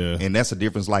 And that's a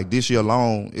difference. Like this year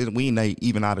alone, we ain't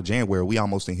even out of January, we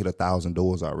almost hit 1,000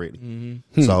 doors already.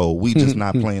 So we just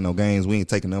not playing no games. We ain't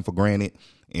taking them for granted.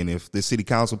 And if the city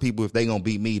council people, if they gonna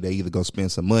beat me, they either go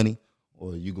spend some money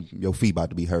or your feet about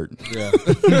to be hurting. Yeah,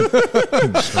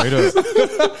 straight up.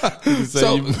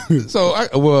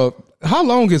 Well, how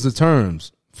long is the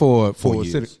terms for 4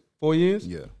 years? City? 4 years?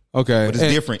 Yeah. Okay, but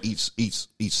it's different.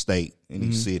 Each state and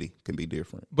each city can be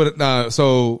different. But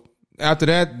so after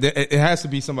that, it has to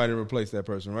be somebody to replace that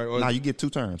person, right? Now you get 2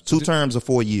 terms. 2 terms of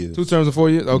 4 years. 2 terms of 4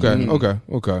 years. Okay,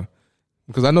 okay.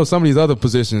 Because I know some of these other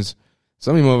positions.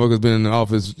 Some of you motherfuckers been in the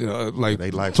office like they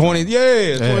like 20,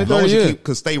 20, 30 years.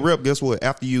 Because state rep, guess what?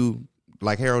 After you,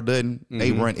 like Harold Dutton,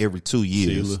 they run every 2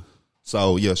 years. Sheila.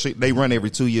 So, yeah, they run every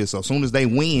 2 years. So, as soon as they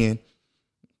win,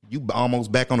 you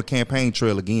almost back on the campaign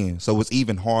trail again. So, it's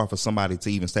even hard for somebody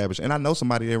to even establish. And I know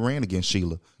somebody that ran against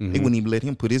Sheila. They wouldn't even let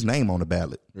him put his name on the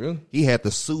ballot. Really? He had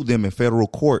to sue them in federal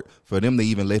court for them to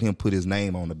even let him put his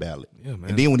name on the ballot. Yeah,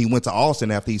 man. And then when he went to Austin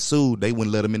after he sued, they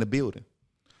wouldn't let him in the building.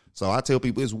 So I tell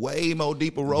people it's way more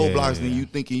deeper roadblocks than you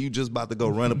thinking you just about to go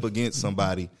run up against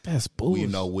somebody. That's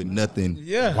bullshit. With nothing.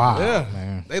 Yeah. Wow. Yeah.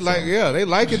 Man. They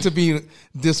like it to be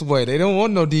this way. They don't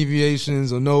want no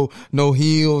deviations or no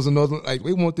heels or no, like,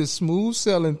 we want this smooth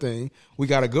selling thing. We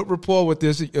got a good rapport with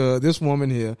this woman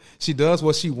here. She does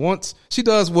what she wants. She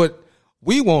does what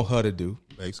we want her to do.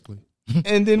 Basically.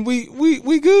 And then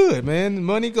we good, man.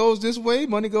 Money goes this way,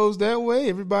 money goes that way.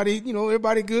 Everybody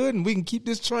good, and we can keep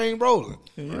this train rolling.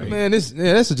 Right. Man, it's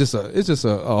just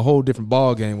a whole different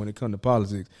ball game when it comes to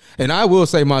politics. And I will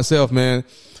say myself, man,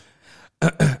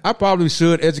 I probably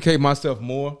should educate myself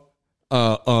more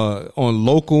on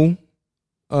local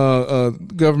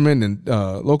government and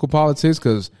local politics,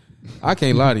 because I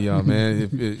can't lie to y'all, man.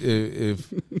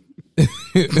 If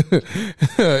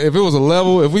if it was a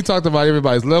level, if we talked about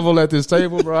everybody's level at this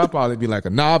table, bro, I'd probably be like a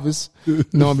novice. You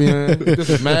know what I mean?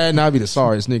 Just mad, and I'd be the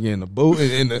sorriest nigga in the boot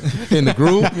in the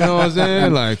group. You know what I'm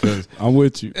saying? Like, 'cause I'm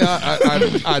with you.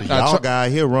 Y'all guy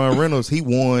here, Ron Reynolds, he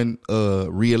won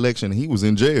re-election. He was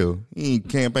in jail. He ain't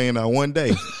campaigned out one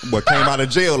day, but came out of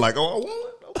jail like, oh,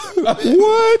 I won. Okay.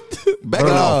 What? Back in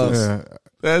office. Yeah.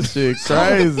 That shit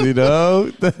crazy,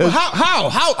 though.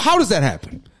 How does that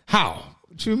happen? How?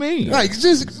 What you mean? like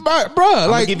just, bro. I'm gonna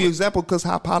Like, give you an example because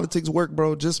how politics work,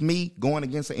 bro. Just me going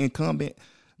against an incumbent.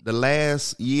 The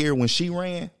last year when she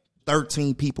ran,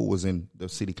 13 people was in the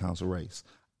city council race.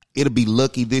 It'll be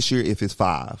lucky this year if it's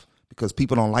 5 because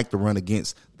people don't like to run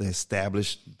against the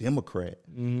established Democrat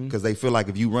because they feel like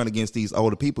if you run against these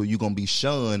older people, you're gonna be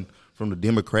shunned from the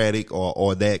Democratic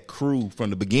or that crew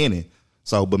from the beginning.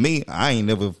 So, but me, I ain't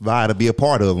never vied to be a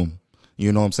part of them.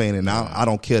 You know what I'm saying? And I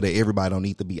don't care that everybody don't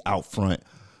need to be out front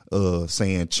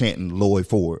saying, chanting Lloyd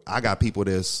Ford. I got people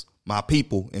that's my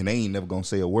people, and they ain't never going to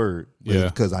say a word. Yeah.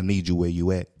 Because I need you where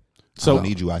you at. So- I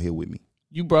need you out here with me.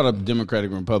 You brought up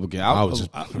Democratic and Republican. I was just-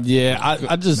 I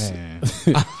just.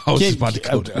 I was just about to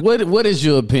go there. What is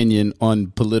your opinion on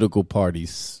political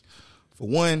parties? For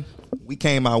one, we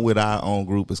came out with our own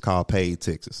group. It's called Paid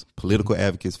Texas, Political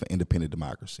Advocates for Independent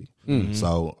Democracy.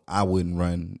 So I wouldn't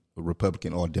run a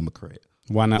Republican or a Democrat.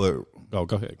 Why not? But, Oh,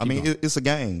 go ahead. I mean, it's a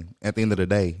game at the end of the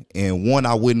day. And one,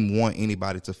 I wouldn't want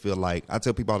anybody to feel like, I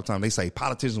tell people all the time, they say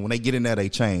politicians, when they get in there, they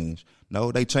change. No,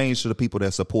 they change to the people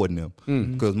that's supporting them.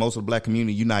 Because most of the black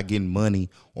community, you're not getting money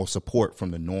or support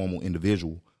from the normal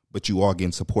individual, but you are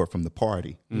getting support from the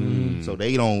party. So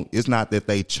they don't, it's not that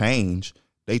they change.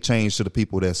 They change to the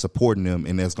people that's supporting them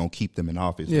and that's going to keep them in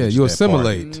office. yeah, which you is that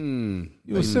party. assimilate.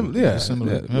 You assimilate. Yeah,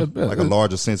 assimilate. yeah. Like a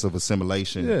larger sense of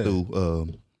assimilation Yeah.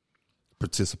 through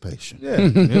participation.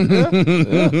 Heard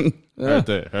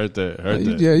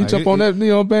that. Yeah, you jump on that,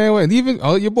 bandwagon. Even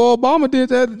your boy Obama did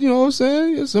that. You know what I'm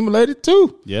saying? He assimilated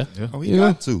too. Yeah. Oh, he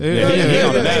got to. Yeah,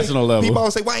 on the national level. People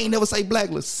always say, why ain't never say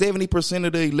black? Look, 70%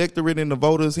 of the electorate and the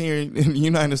voters here in the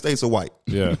United States are white.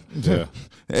 Yeah. Yeah.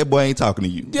 That boy ain't talking to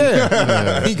you.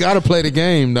 Yeah, he got to play the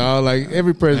game, dog. Like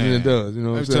every president does. You know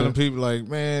what I'm I'm saying? telling people like,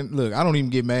 man, look, I don't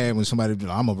even get mad when somebody be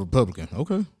like, I'm a Republican.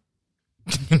 Okay.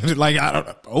 Like,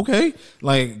 okay.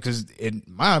 Like, because in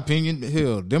my opinion,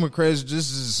 hell, Democrats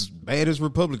just as bad as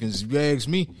Republicans, if you ask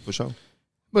me. For sure.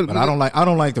 But I don't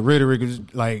like the rhetoric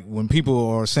of, like, when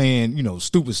people are saying,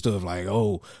 stupid stuff like,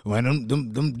 oh, when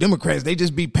them Democrats, they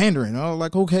just be pandering. I was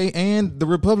like, okay, and the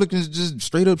Republicans just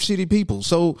straight up shitty people.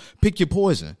 So pick your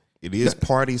poison. It is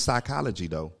party psychology,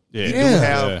 though. Yeah. You do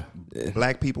have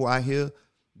black people out here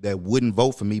that wouldn't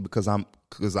vote for me because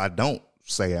I don't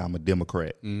say I'm a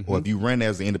Democrat. Or if you run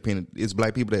as an independent, it's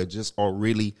black people that just are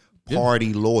really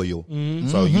party loyal.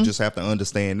 So you just have to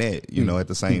understand that, at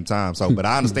the same time. So, but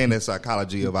I understand that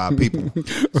psychology of our people.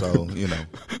 So,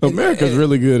 America's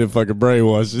really good at fucking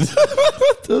brainwashing.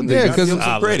 Yeah, because give them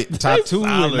some credit. Top two or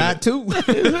not two.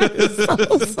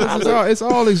 it's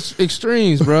all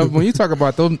extremes, bro. When you talk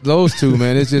about those two,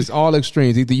 man, it's just all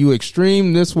extremes. Either you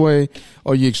extreme this way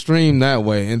or you extreme that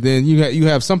way, and then you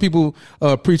have some people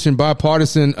preaching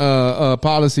bipartisan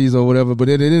policies or whatever. But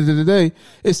at the end of the day,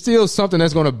 it's still something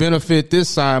that's going to benefit this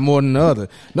side more than the other.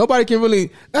 Nobody can really.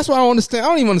 That's why I don't understand. I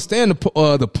don't even understand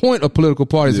the point of political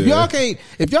parties. Yeah.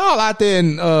 If y'all out there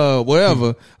in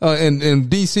whatever in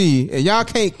DC and y'all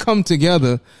can't come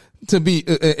together to be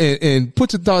and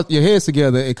put your heads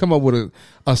together and come up with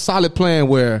a solid plan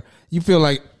where you feel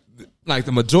like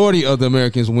the majority of the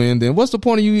Americans win, then what's the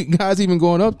point of you guys even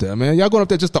going up there, man? Y'all going up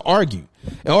there just to argue,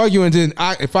 and then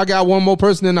if I got one more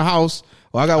person in the house,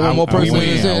 or I got one more person,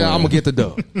 I'm gonna get the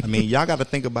dub. I mean, y'all got to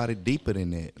think about it deeper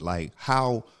than that. Like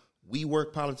how we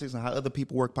work politics and how other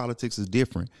people work politics is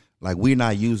different. Like we're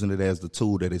not using it as the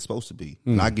tool that it's supposed to be.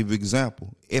 And I'll give you an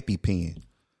example. EpiPen.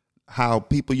 How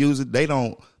people use it,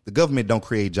 the government don't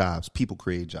create jobs. People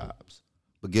create jobs.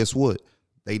 But guess what?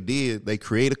 They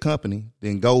create a company,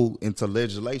 then go into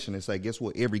legislation and say, guess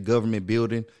what? Every government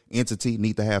building entity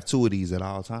need to have 2 of these at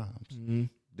all times.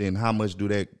 Then how much do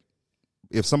that,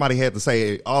 if somebody had to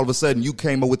say, all of a sudden you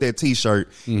came up with that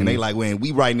T-shirt and they like, when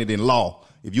we writing it in law,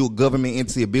 if you're a government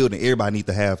entity, a building, everybody need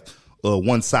to have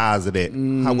one size of that.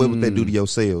 How what would that do to your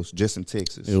sales just in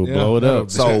Texas? It will blow it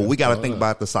up. So we got to think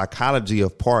about the psychology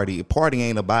of party. Party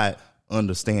ain't about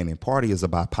understanding. Party is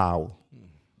about power.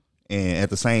 And at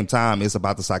the same time, it's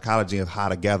about the psychology of how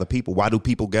to gather people. Why do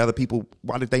people gather people?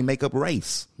 Why did they make up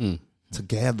race? To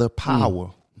gather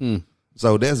power.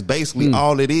 So that's basically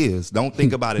all it is. Don't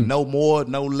think about it no more,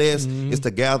 no less. It's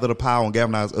to gather the power and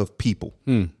galvanize of people.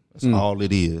 That's all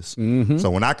it is. So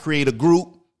when I create a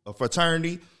group, a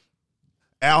fraternity,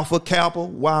 Alpha, Kappa,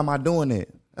 why am I doing that?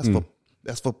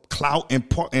 That's for clout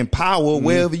and power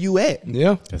wherever you at.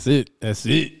 Yeah. That's it.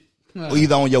 Or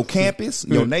either on your campus,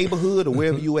 your neighborhood, or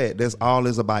wherever you at. That's all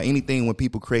it's about. Anything when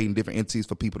people creating different entities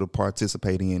for people to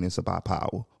participate in, it's about power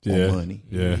or money.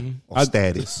 Or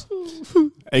status.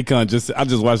 Akon I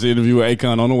just watched the interview with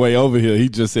Akon on the way over here. He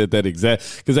just said that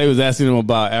exact because they was asking him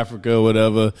about Africa or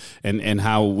whatever and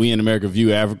how we in America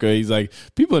view Africa. He's like,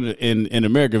 people in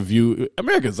America view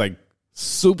America's like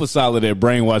super solid at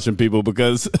brainwashing people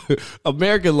because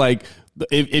America, like,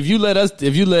 if you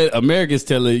let Americans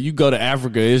tell it, you go to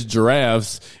Africa, it's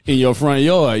giraffes in your front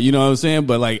yard. You know what I'm saying?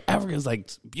 But like Africa's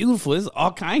like beautiful. It's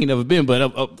all kind. I ain't never been, but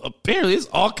apparently it's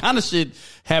all kind of shit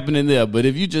happening there. But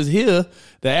if you just hear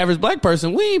the average black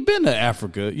person, we ain't been to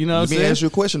Africa. You know what I'm saying? Let me ask you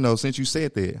a question though. Since you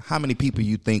said that, how many people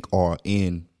you think are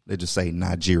in, let's just say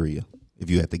Nigeria, if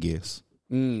you had to guess?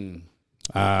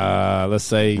 Let's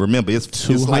say. Remember, it's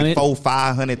like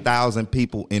 500,000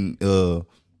 people in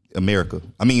America.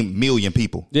 I mean, million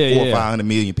people. 400 or 500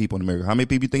 million people in America. How many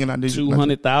people you think in Nigeria?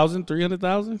 200,000,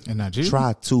 300,000 in Nigeria.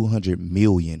 Try 200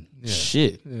 million. Yeah.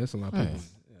 Shit. Yeah, that's a lot of people.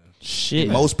 Shit.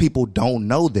 Most people don't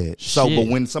know that. So, but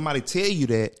when somebody tell you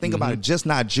that, think about it. Just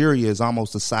Nigeria is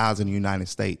almost the size of the United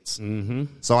States.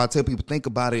 So I tell people, think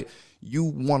about it. You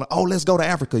want to, let's go to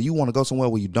Africa. You want to go somewhere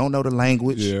where you don't know the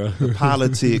language, the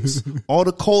politics, or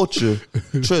the culture.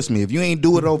 Trust me, if you ain't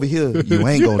do it over here, you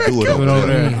ain't going to do it over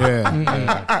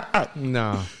there.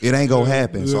 No. It ain't going to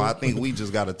happen. So I think we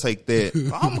just got to take that.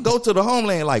 I'm going to go to the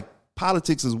homeland like,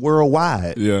 politics is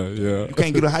worldwide. You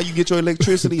can't get how you get your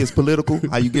electricity is political.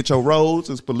 How you get your roads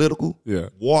is political.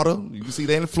 Water, you can see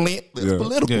that in Flint. It's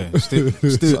political.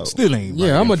 Still ain't.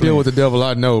 Yeah, I'm gonna deal with the devil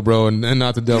I know, bro, and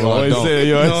not the devil I don't.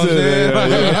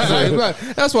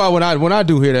 That's why when I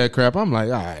do hear that crap, I'm like,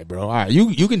 all right, bro, all right,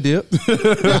 you can dip.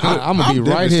 I'm gonna be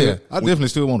right here. I definitely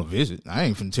still want to visit. I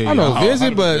ain't finna tell you. I know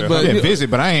visit, but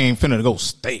visit, but I ain't finna go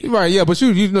stay. Right? Yeah, but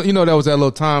you know that was that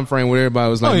little time frame where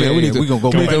everybody was like, man, we need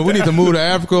to move to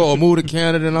Africa or move to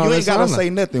Canada and all that. You ain't gotta say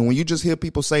nothing. When you just hear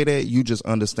people say that, you just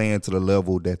understand to the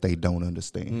level that they don't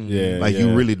understand.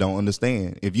 You really don't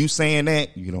understand. If you saying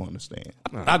that, you don't understand.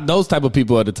 Those type of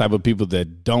people are the type of people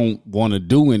that don't want to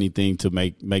do anything to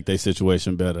make their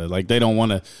situation better. Like they don't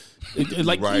want to.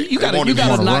 Like you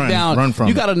gotta knock down.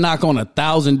 You gotta knock on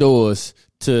 1,000 doors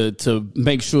to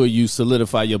make sure you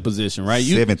solidify your position, right?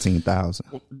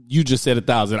 17,000. You just said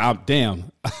 1,000. I'm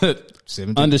damn.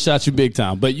 17. Undershot you big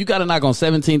time. But you got to knock on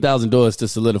 17,000 doors to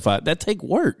solidify. That take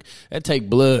work. That take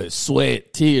blood,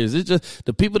 sweat, tears. It's just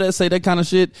the people that say that kind of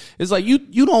shit. It's like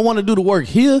you don't want to do the work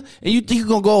here, and you think you're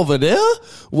gonna go over there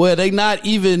where they not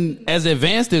even as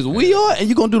advanced as we are, and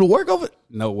you're gonna do the work over.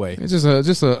 No way. It's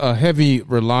just a heavy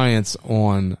reliance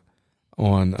on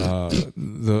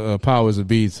the powers of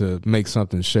be to make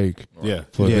something shake.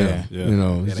 For them. You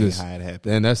know, that ain't how it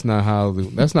happens. And that's not how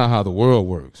the world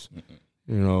works.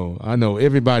 You know, I know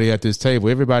everybody at this table,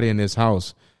 everybody in this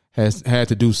house has had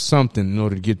to do something in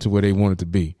order to get to where they wanted to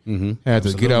be. Had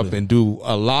to get up and do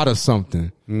a lot of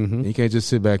something. You can't just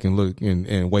sit back and look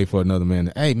and wait for another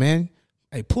man. Hey, man,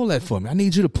 pull that for me. I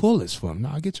need you to pull this for me.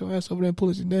 No, get your ass over there and pull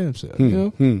it your damn self. You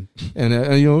know, and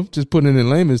you know, just putting it in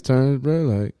layman's terms, bro.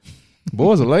 Like,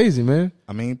 boys are lazy, man.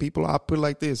 I mean, people, I put it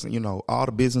like this, you know, all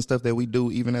the business stuff that we do,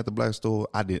 even at the Black Store,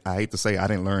 I hate to say I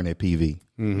didn't learn at PV.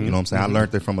 You know what I'm saying? I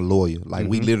learned it from a lawyer. Like,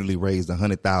 we literally raised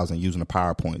 $100,000 using a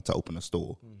PowerPoint to open a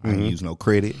store. I ain't use no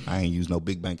credit. I ain't use no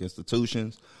big bank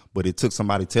institutions. But it took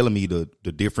somebody telling me the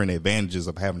different advantages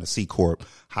of having a C Corp,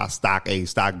 how stock A,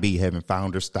 stock B, having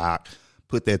founder stock,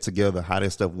 put that together, how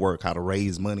that stuff work, how to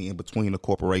raise money in between a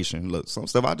corporation. Look, some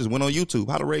stuff I just went on YouTube,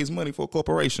 how to raise money for a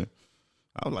corporation.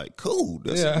 I was like, cool.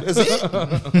 That's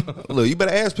it. Look, you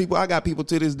better ask people. I got people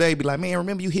to this day be like, man,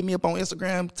 remember you hit me up on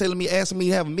Instagram asking me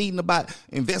to have a meeting about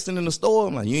investing in the store?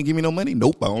 I'm like, you ain't give me no money?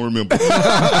 Nope, I don't remember.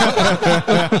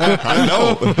 I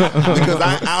know. Because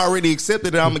I already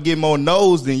accepted that I'm going to get more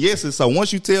no's than yeses. So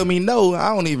once you tell me no,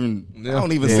 I don't even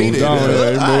see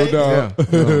that.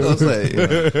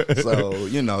 So,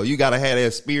 you know, you got to have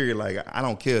that spirit. Like, I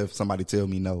don't care if somebody tell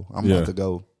me no. I'm about to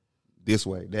go this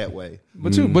way, that way.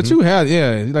 But you have,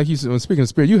 like you said, speaking of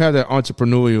spirit, you have that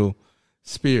entrepreneurial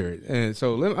spirit. And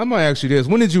so I'm going to ask you this.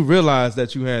 When did you realize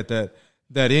that you had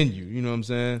that in you? You know what I'm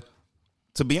saying?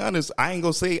 To be honest, I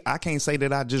can't say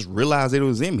that I just realized it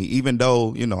was in me, even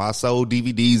though, I sold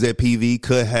DVDs at PV,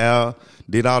 cut hair,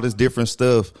 did all this different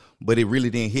stuff, but it really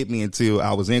didn't hit me until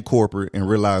I was in corporate and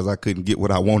realized I couldn't get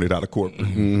what I wanted out of corporate.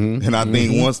 Mm-hmm. And I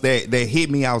think once that hit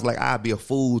me, I was like, I'd be a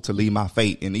fool to leave my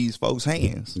fate in these folks'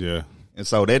 hands. Yeah. And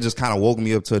so that just kind of woke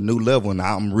me up to a new level, and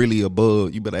I'm really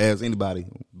above. You better ask anybody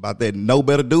about that. Know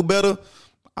better, do better.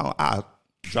 I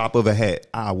drop of a hat.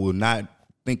 I will not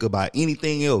think about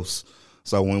anything else.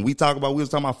 So when we was talking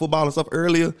about football and stuff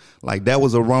earlier, like that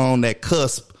was around that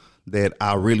cusp that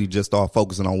I really just started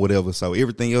focusing on whatever. So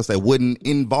everything else that wasn't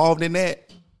involved in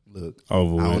that, look, I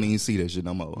don't even see that shit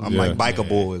no more. I'm like biker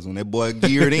boys when that boy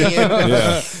geared in.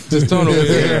 Just turn over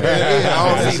here.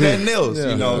 I don't see nothing else.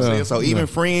 You know what I'm saying? So even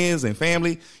friends and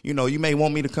family, you may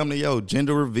want me to come to your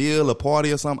gender reveal, a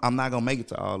party or something. I'm not gonna make it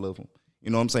to all of them. You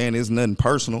know what I'm saying? It's nothing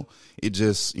personal. It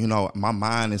just, my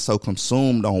mind is so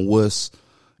consumed on what's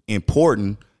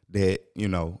important that,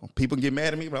 people get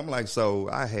mad at me, but I'm like, so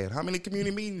I had how many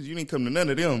community meetings? You didn't come to none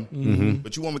of them,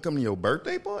 but you want me to come to your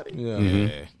birthday party?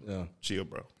 Yeah. Chill,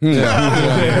 bro. I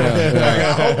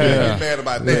hope you get mad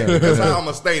about that. That's how I'm going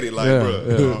to state it. Like,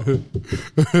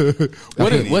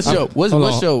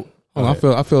 What's your I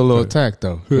feel a little attacked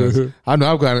though. I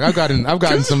know I've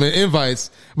gotten some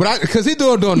invites, but because he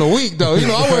doing during the week though.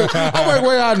 I work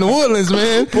way out in the woodlands,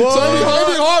 man. So it'd be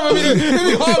hard for me to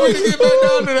get back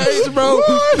down to the H, bro.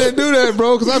 That do that,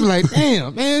 bro. Because I'm like,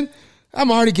 damn, man. I'm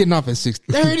already getting off at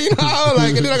 6:30,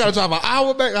 and then I gotta drive an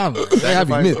hour back. I'm like, I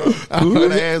be missed.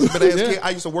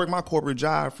 I used to work my corporate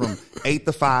job from 8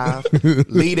 to 5,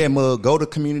 leave that mug, go to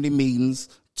community meetings,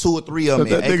 2 or 3 of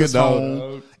them at Acres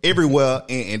Home, everywhere,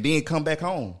 and then come back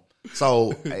home.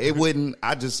 So it wouldn't.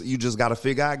 You just got to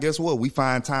figure out. Guess what? We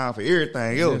find time for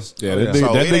everything else. Yeah, it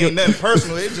ain't nothing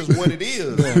personal. It's just what it is.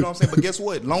 You know what I'm saying? But guess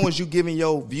what? As long as you giving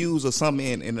your views or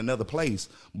something in another place,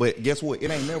 but guess what? It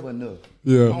ain't never enough.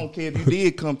 Yeah. I don't care if you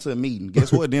did come to a meeting.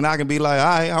 Guess what? Then I can be like, all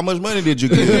right, how much money did you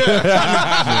get?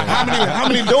 How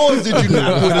many doors did you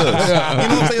knock with us? You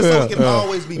know what I'm saying? So it can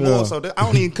always be more. So I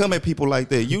don't even come at people like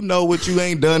that. You know what you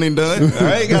ain't done and done.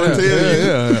 I ain't got to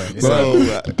tell you.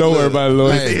 So don't worry about it,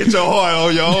 Lloyd. Your heart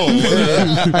on your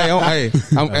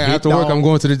own. After work, I'm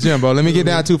going to the gym, bro. Let me get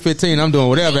down 215. I'm doing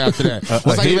whatever after that.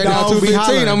 Once I get down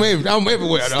 215, I'm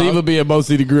everywhere. Steve will be at Mo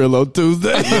City Grill on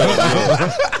Tuesday.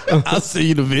 I'll see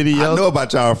you the video. I know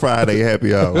about y'all Friday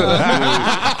happy hour.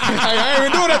 I ain't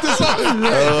been doing that this summer.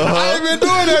 I ain't been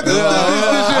doing that this year.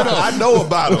 I know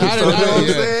about them. You know what I'm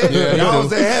saying? I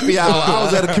was at happy hour. I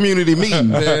was at a community meeting.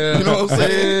 You know what I'm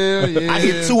saying? I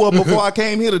hit 2 of them before I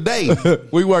came here today.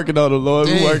 We working on it, Lord.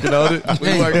 We working on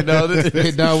it.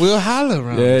 Hey, dog, we'll holler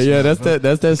around. Yeah. That's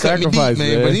that sacrifice, deep,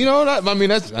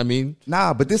 man. But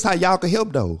Nah, but this how y'all can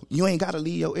help though. You ain't got to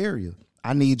leave your area.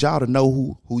 I need y'all to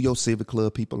know who your civic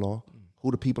club people are,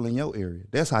 who the people in your area.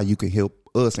 That's how you can help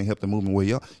us and help the movement where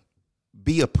y'all.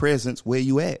 Be a presence where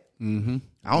you at. Mm-hmm.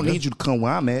 I don't need you to come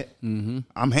where I'm at. Mm-hmm.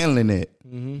 I'm handling that.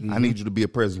 Mm-hmm. I need you to be a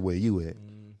presence where you at.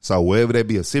 Mm-hmm. So wherever that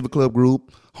be, a civic club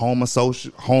group,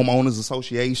 homeowners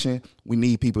association, we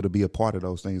need people to be a part of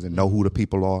those things and know who the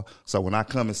people are. So when I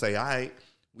come and say, all right,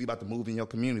 we about to move in your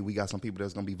community, we got some people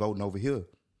that's going to be voting over here.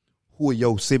 Who are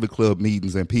your civic club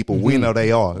meetings and people? We know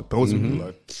they are. Those people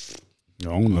like, I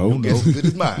don't know. As good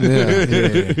as mine.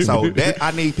 Yeah. So that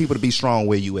I need people to be strong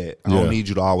where you at. I don't need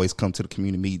you to always come to the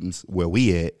community meetings where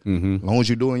we at. Mm-hmm. As long as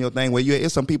you're doing your thing where you at.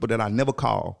 It's some people that I never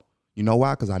call. You know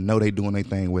why? Because I know they doing their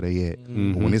thing where they at.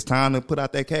 Mm-hmm. But when it's time to put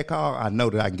out that cat call, I know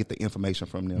that I can get the information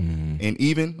from them. Mm-hmm. And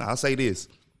even, I'll say this,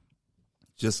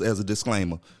 just as a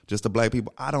disclaimer, just to black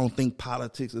people, I don't think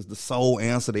politics is the sole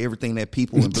answer to everything that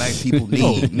people and black people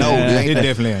need. No, it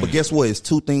definitely ain't. But guess what? It's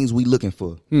 2 things we looking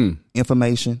for.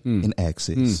 Information and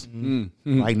access.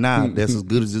 Right now, that's as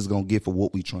good as it's going to get for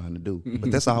what we trying to do. But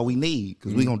that's all we need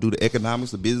because we going to do the economics,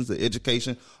 the business, the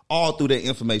education, all through that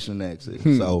information and access.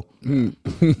 So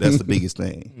that's the biggest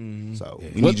thing. So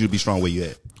we need you to be strong where you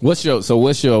at. What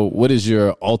is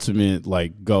your ultimate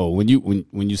goal when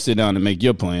you sit down and make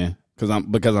your plan?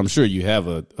 Because I'm sure you have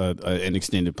an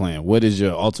extended plan. What is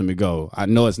your ultimate goal? I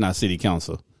know it's not city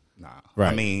council. Nah,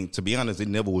 right. I mean, to be honest, it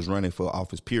never was running for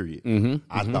office. Period.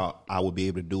 I thought I would be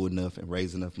able to do enough and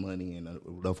raise enough money and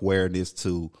enough awareness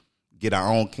to get our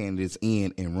own candidates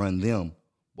in and run them.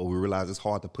 But we realize it's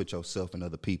hard to put yourself in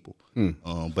other people.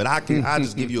 But I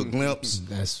just give you a glimpse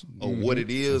of what it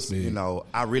is. You know,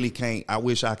 I really can't. I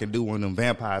wish I could do one of them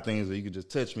vampire things where you could just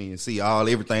touch me and see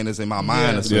everything that's in my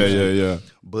mind. Yeah.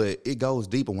 But it goes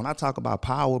deeper. When I talk about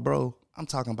power, bro, I'm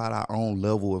talking about our own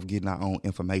level of getting our own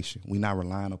information. We're not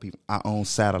relying on people, our own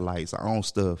satellites, our own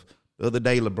stuff. The other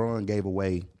day, LeBron gave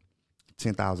away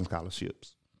 10,000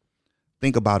 scholarships.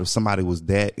 think about if somebody was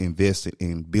that invested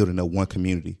in building up one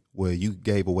community where you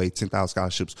gave away 10,000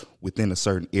 scholarships within a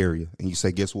certain area. And you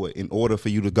say, guess what? In order for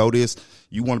you to go this,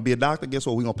 you want to be a doctor? Guess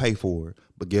what? We're going to pay for it.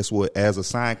 But guess what? As a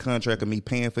signed contract of me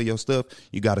paying for your stuff,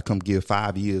 you got to come give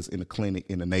 5 years in the clinic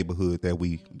in the neighborhood that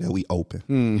we open.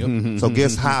 Mm-hmm. So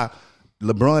guess how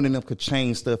LeBron and them could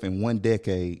change stuff in 1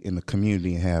 decade in the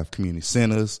community and have community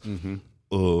centers,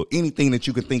 anything that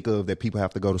you can think of that people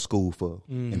have to go to school for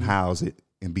and house it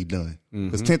and be done.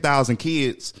 Because 10,000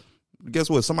 kids, guess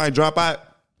what? Somebody drop out,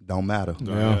 don't matter.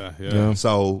 Yeah.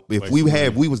 So if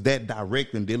we was that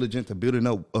direct and diligent to building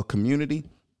up a community,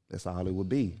 that's all it would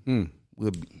be.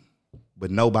 But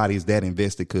nobody's that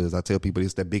invested because I tell people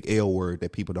it's that big L word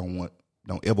that people don't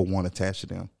ever want attached to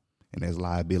them, and that's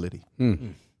liability.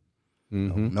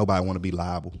 Nobody want to be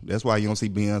liable. That's why you don't see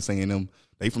Beyonce and them.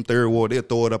 They from Third Ward, they'll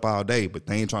throw it up all day, but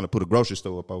they ain't trying to put a grocery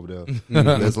store up over there.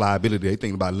 That's liability. They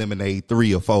thinking about Lemonade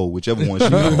 3 or 4, whichever one she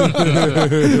on.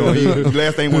 The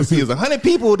last thing you want to see is 100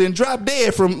 people then drop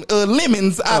dead from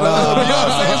lemons out of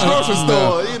Beyonce's grocery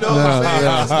store. You know what I'm saying?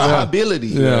 That's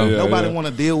liability. Nobody want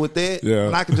to deal with that.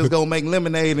 And I can just go make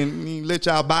lemonade and let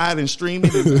y'all buy it and stream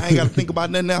it, and I ain't got to think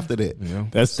about nothing after that.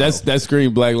 That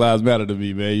scream Black Lives Matter to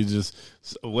me, man. You just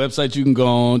a website you can go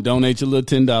on, donate your little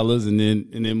 $10,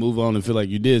 and then move on and feel like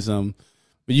you did something.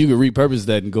 But you can repurpose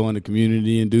that and go in the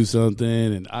community and do something.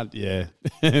 And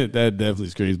that definitely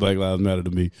screams Black Lives Matter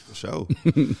to me. For sure.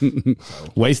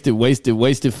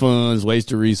 Wasted funds,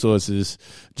 wasted resources,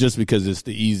 just because it's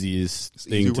the easiest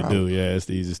thing to do. Yeah, it's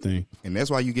the easiest thing. And that's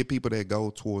why you get people that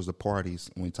go towards the parties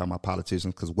when you talk about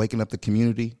politicians, because waking up the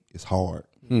community is hard.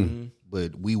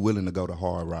 But we willing to go the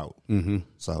hard route.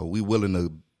 So we willing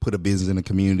to put a business in the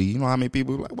community. You know how many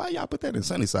people are like, why y'all put that in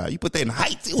Sunnyside? You put that in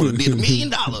Heights, it would have did $1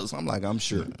 million. I'm like, I'm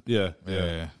sure. Yeah.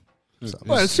 So,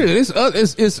 Well, shit, it's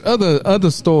other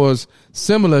stores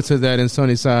similar to that in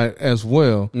Sunnyside as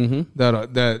well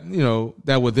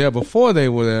that were there before they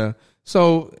were there.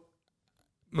 So,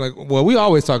 we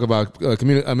always talk about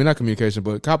not communication,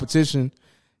 but competition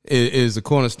is the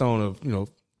cornerstone of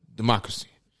democracy.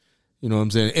 You know what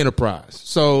I'm saying? Enterprise.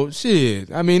 So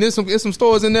shit. I mean, there's some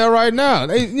stores in there right now.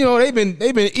 They've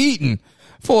been eating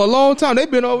for a long time. They've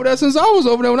been over there since I was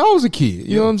over there when I was a kid.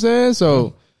 You know what I'm saying?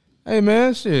 So, hey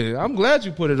man, shit. I'm glad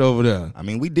you put it over there. I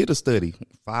mean, we did a study.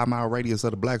 5-mile radius of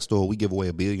the Black store, we give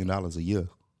away $1 billion a year.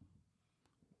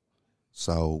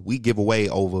 So we give away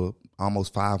over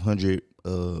almost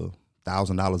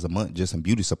 $500,000 a month just in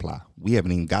beauty supply. We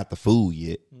haven't even got the food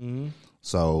yet.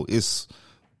 So it's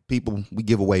people, we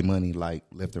give away money like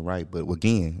left and right, but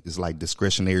again, it's like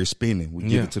discretionary spending. We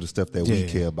give it to the stuff that we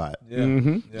care about.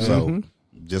 So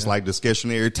just like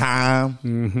discretionary time,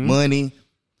 money,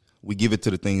 we give it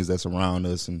to the things that's around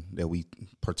us and that we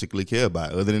particularly care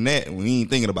about. Other than that, we ain't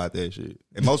thinking about that shit.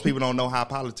 And most people don't know how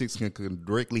politics can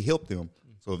directly help them.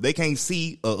 So if they can't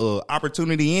see a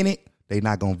opportunity in it, they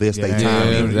not gonna invest their time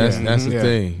in it. That's the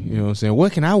thing. You know what I'm saying?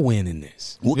 What can I win in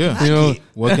this? What can I get?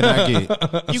 What can I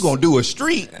get? You gonna do a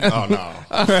street? Oh no!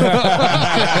 I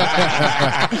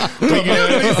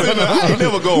ain't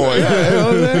never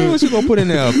going. What you gonna put in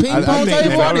there? Ping pong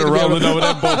table? I've been rolling over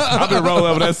that bump. I've been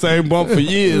rolling over that same bump for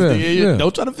years.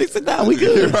 Don't try to fix it now. We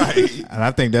good, right? And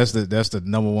I think that's the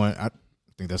number one. I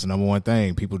think that's the number one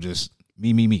thing. People just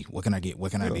me. What can I get?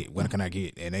 What can I get? What can I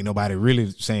get? And ain't nobody really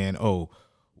saying, oh,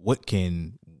 what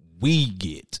can we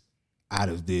get out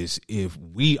of this if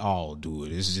we all do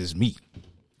it? It's just me.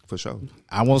 For sure.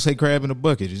 I won't say crab in a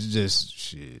bucket. It's just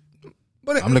shit.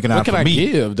 But I'm looking out for me. What can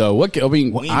I give though? We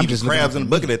I'm ain't just even crabs in the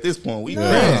bucket at this point.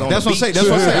 That's what I'm saying.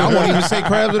 I won't even say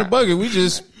crabs in a bucket.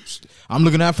 I'm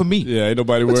looking out for me. Yeah, ain't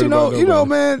nobody worried But about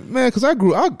nobody. man, because I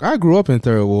grew up in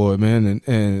Third Ward, man,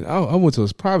 and I went to a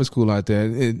private school like that,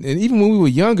 and even when we were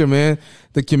younger, man,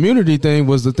 the community thing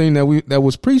was the thing that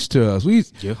was preached to us. We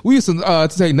used to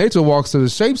take nature walks to the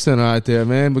Shape Center out there,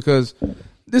 man, because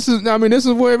this is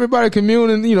where everybody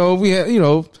commune, and we had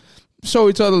show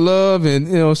each other love,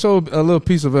 and show a little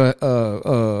piece of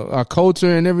our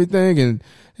culture and everything,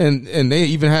 and they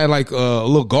even had like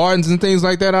little gardens and things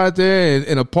like that out there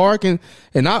in a park, and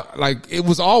I like it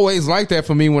was always like that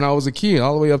for me when I was a kid,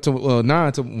 all the way up to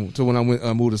 9 to when I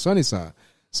moved to Sunnyside.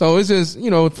 So it's just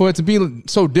for it to be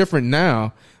so different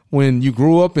now when you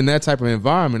grew up in that type of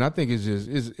environment, I think it's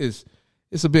just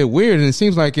it's a bit weird, and it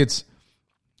seems like it's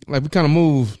like we kind of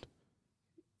moved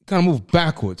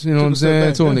backwards, you know what I'm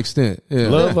saying, to an extent. Yeah.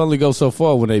 Love only goes so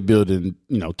far when they building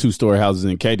 2-story houses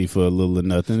in Katy for a little or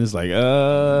nothing. It's like you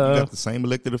got the same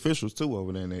elected officials too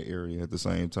over there in that area at the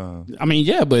same time. I mean,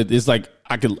 yeah, but it's like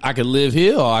I could live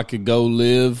here, or I could go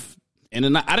live And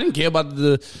then I didn't care about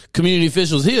the community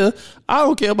officials here. I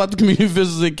don't care about the community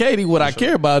officials in Katy. What I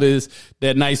care about is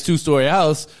that nice 2-story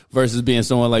house versus being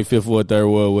somewhere like Fifth Ward, Third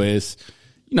Ward, where it's,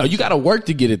 you got to work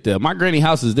to get it there. My granny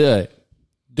house is there.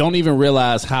 Don't even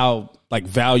realize how like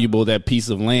valuable that piece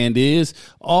of land is.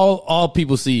 All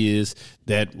people see is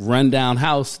that rundown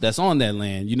house that's on that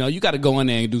land. You got to go in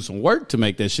there and do some work to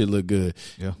make that shit look good.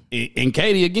 Yeah. In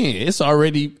Katy, again, it's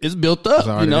built up.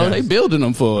 They building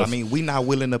them for us. I mean, we not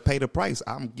willing to pay the price.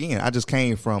 I just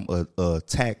came from a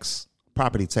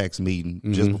property tax meeting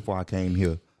just before I came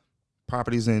here.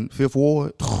 Properties in Fifth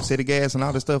Ward, city gas and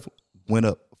all this stuff went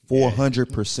up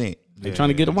 400%. They're trying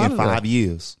to get them out of there. In 5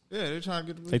 years. Yeah, they're trying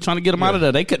to get them. They trying to get them out of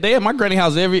there. They at my granny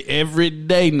house every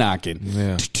day knocking.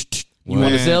 Yeah. You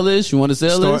want to sell this? You want to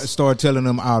sell this? Start telling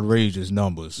them outrageous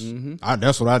numbers.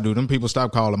 That's what I do. Them people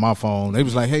stop calling my phone. They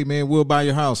was like, "Hey man, we'll buy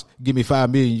your house. Give me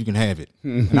 $5 million, you can have it."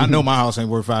 And I know my house ain't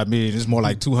worth $5 million. It's more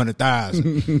like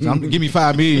 200,000. So give me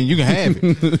 $5 million, you can have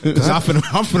it. Because I'm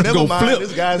finna Never go mind, flip.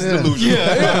 this guy's delusional.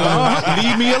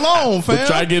 Leave me alone, fam.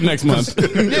 Try again next month.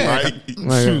 Right?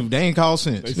 Shoot, they ain't called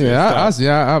since.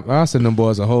 Yeah, I send them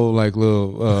boys a whole like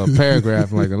little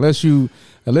paragraph like unless you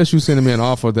send me an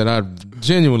offer that I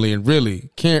genuinely and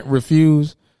really can't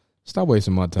refuse, stop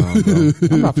wasting my time, bro.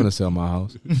 I'm not gonna sell my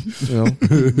house. Me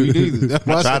neither.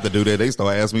 I tried to do that. They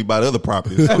started asking me about other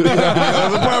properties. Other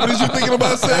properties you thinking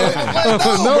about selling?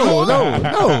 No.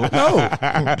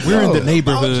 We're in the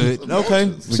neighborhood.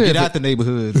 Okay, get out the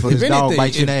neighborhood for this dog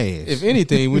bites your ass. If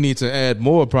anything, we need to add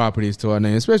more properties to our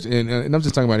name, especially. And I'm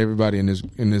just talking about everybody in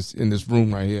this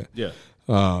room right here. Yeah.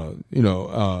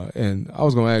 And I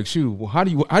was going to ask you, how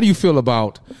do you feel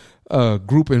about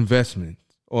group investment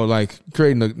or like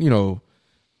creating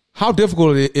how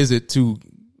difficult is it to,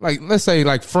 like, let's say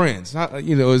like friends,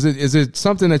 is it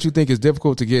something that you think is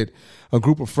difficult to get a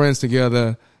group of friends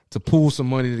together to pool some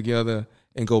money together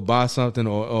and go buy something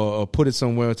or put it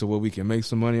somewhere to where we can make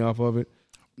some money off of it?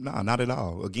 No, not at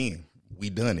all. Again, we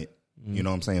done it. You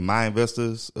know what I'm saying? My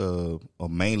investors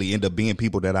mainly end up being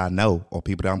people that I know or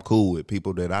people that I'm cool with,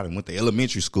 people that I went to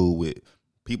elementary school with,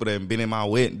 people that have been in my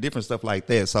wedding, different stuff like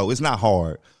that. So it's not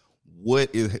hard.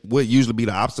 What usually be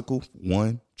the obstacle?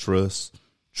 One, trust,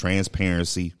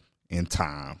 transparency, and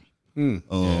time.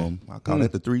 I call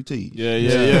that the 3 T's.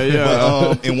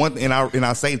 Yeah. But, and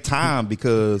I say time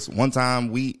because one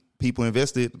time people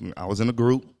invested. I was in a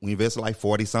group. We invested like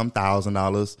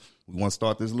 $40,000. We want to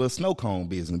start this little snow cone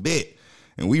business,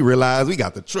 and we realized we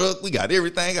got the truck, we got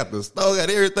everything, got the stove, got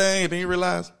everything, and then you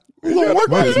realize who's gonna work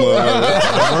for this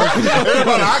motherfucker?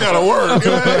 Everybody, I gotta work.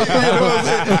 You know what I'm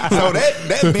saying? So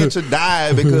that venture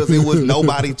died because it was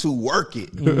nobody to work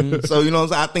it. So you know what I'm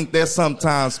saying? I think that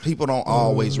sometimes people don't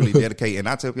always really dedicate, and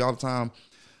I tell people all the time,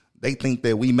 they think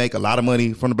that we make a lot of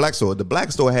money from the black store. The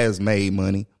black store has made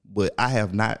money. But I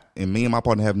have not, and me and my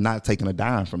partner have not taken a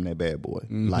dime from that bad boy.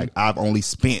 Like I've only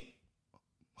spent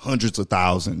hundreds of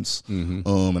thousands, and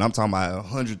I'm talking about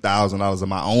 $100,000 of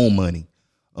my own money.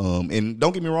 And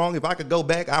don't get me wrong, if I could go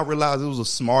back, I realized it was a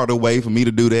smarter way for me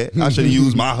to do that. I should have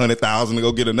used my $100,000 to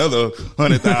go get another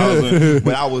 $100,000.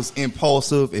 But I was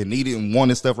impulsive and needed and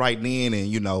wanted stuff right then,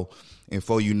 and and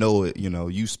before you know it,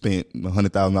 you spent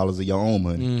 $100,000 of your own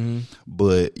money.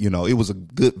 But, it was a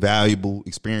good, valuable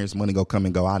experience. Money go come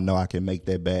and go. I know I can make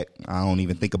that back. I don't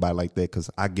even think about it like that because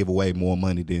I give away more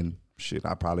money than shit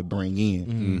I probably bring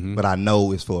in. But I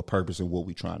know it's for a purpose and what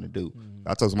we trying to do.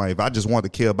 I told somebody, if I just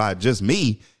wanted to care about just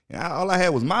me, and all I had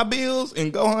was my bills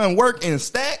and go home and work and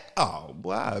stack, oh,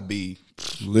 boy, I'd be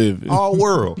living all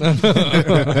world. But,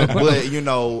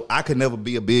 I could never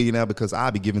be a billionaire because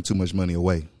I'd be giving too much money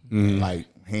away. Like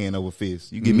hand over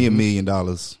fist. You give me $1 million,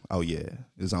 oh yeah,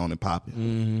 it's on and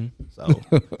popping. So,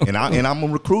 and I'm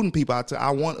recruiting people.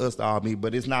 I want us to all meet,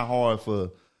 but it's not hard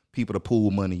for people to pool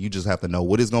money. You just have to know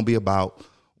what it's going to be about,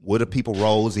 what are people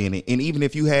roles in it, and even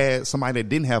if you had somebody that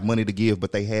didn't have money to give,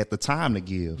 but they had the time to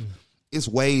give, it's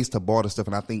ways to barter stuff.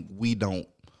 And I think we don't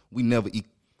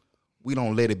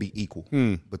let it be equal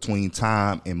between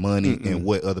time and money and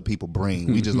what other people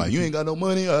bring. We just like, you ain't got no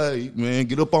money? Hey, man,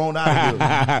 get up on out of here.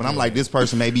 But I'm like, this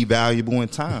person may be valuable in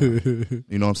time.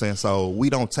 You know what I'm saying? So we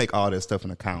don't take all that stuff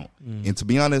in account. And to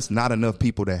be honest, not enough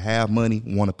people that have money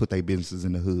want to put their businesses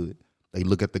in the hood. They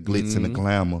look at the glitz and the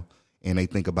glamour, and they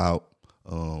think about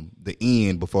the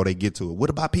end before they get to it.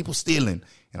 What about people stealing?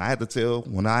 And I had to tell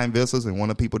one of our investors and one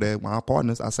of the people that my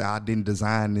partners, I said, I didn't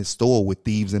design this store with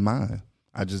thieves in mind.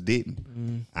 I just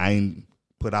didn't. I ain't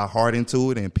put our heart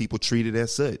into it, and people treat it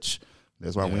as such.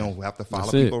 That's why we don't have to follow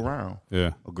That's it. people around.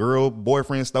 Yeah. A girl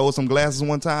boyfriend stole some glasses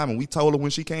one time, and we told her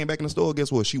when she came back in the store,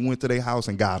 guess what? She went to their house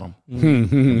and got them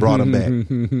and brought them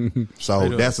back. So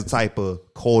that's the type of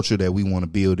culture that we want to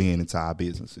build into our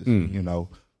businesses. You know,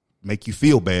 make you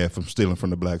feel bad from stealing from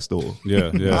the black store.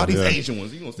 Yeah, yeah. All these yeah. Asian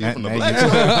ones, you gonna steal from the Now black you-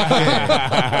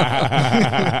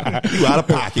 store? You out of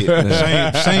pocket.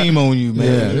 Shame on you,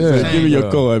 man. Yeah. Give me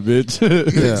your coin, bitch.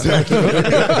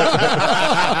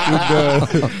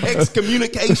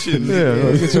 Excommunication.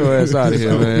 Yeah, get your ass out of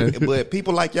here, man. But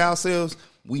people like yourselves,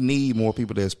 we need more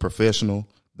people that's professional,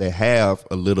 that have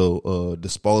a little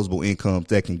disposable income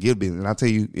that can give business. And I tell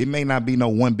you, it may not be no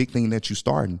one big thing that you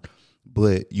starting,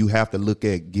 but you have to look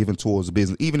at giving towards the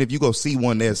business. Even if you go see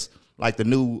one that's like the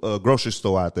new grocery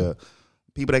store out there,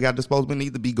 people that got disposable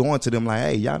need to be going to them like,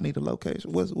 hey, y'all need a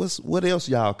location. What else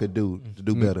y'all could do to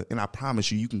do better? And I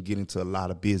promise you can get into a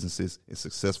lot of businesses and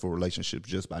successful relationships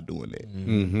just by doing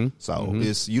that. So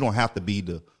it's, you don't have to be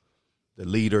the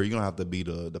leader. You don't have to be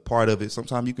the part of it.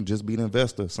 Sometimes you can just be the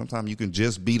investor. Sometimes you can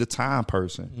just be the time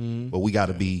person. But we got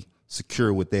to be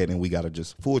secure with that, and we got to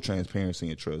just full transparency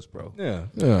and trust, bro. Yeah.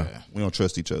 We don't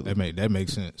trust each other. That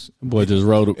makes sense. Boy just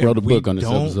wrote a And we book on this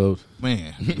don't- episode.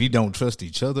 Man, we don't trust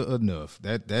each other enough.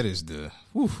 That is the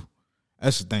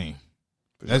that's the thing.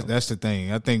 That's the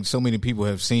thing. I think so many people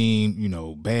have seen,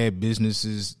 bad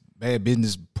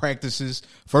business practices.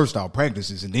 First off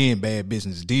practices, and then bad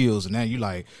business deals, and now you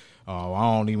like, oh,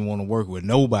 I don't even want to work with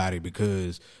nobody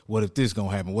because what if this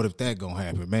gonna happen? What if that gonna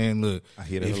happen? Man, look,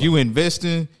 hear that a if lot. you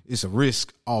investing, it's a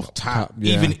risk off top.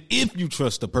 yeah. Even if you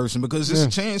trust the person, because there's a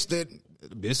chance that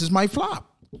the business might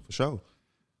flop. For sure.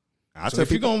 I So tell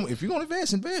if you're people, gonna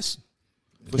invest.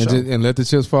 for And, sure. and let the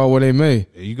chips fall where they may.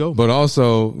 There you go. But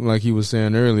also, like he was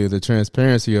saying earlier, the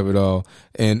transparency of it all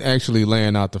and actually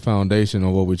laying out the foundation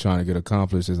of what we're trying to get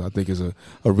accomplished is, I think, is a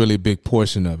really big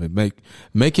portion of it.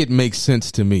 Make it make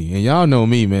sense to me. And y'all know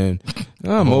me, man.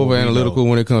 I'm over analytical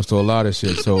when it comes to a lot of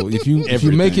shit. So if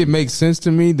you make it make sense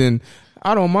to me, then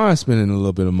I don't mind spending a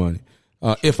little bit of money.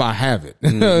 If I have it,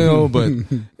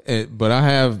 but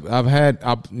I've had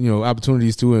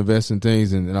opportunities to invest in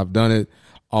things, and I've done it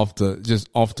off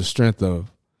the strength of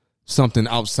something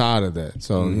outside of that.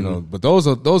 So but those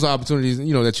are opportunities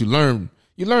that you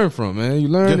learn from, man. You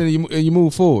learn and you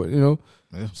move forward.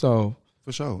 So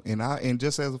For sure. And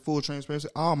just as a full transparency,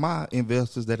 all my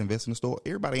investors that invest in the store,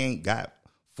 everybody ain't got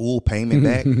full payment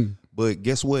back. But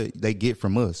guess what they get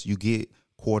from us? You get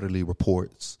quarterly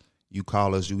reports. You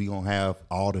call us, we gonna have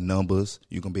all the numbers.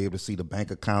 You're gonna be able to see the bank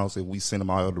accounts if we send them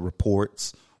all the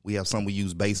reports. We have some we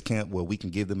use Basecamp where we can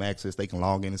give them access. They can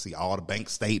log in and see all the bank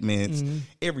statements,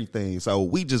 everything. So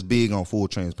we just big on full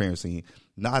transparency.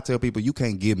 Now I tell people, you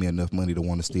can't give me enough money to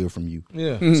want to steal from you.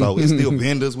 Yeah. So it's still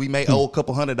vendors. We may owe a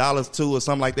couple $100 to or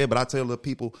something like that. But I tell the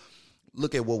people,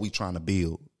 look at what we trying to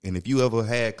build. And if you ever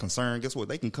had concern, guess what?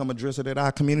 They can come address it at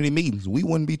our community meetings. We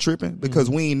wouldn't be tripping because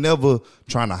we ain't never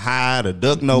trying to hide or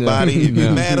duck nobody. If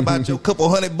you're mad about your couple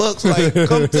 $100, like,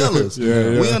 come tell us.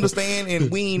 We understand, and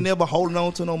we ain't never holding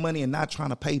on to no money and not trying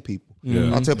to pay people.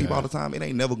 I tell people all the time, it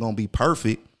ain't never going to be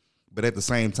perfect. But at the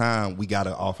same time, we got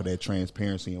to offer that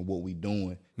transparency in what we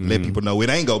doing. Let people know it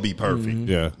ain't going to be perfect.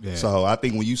 Yeah. So I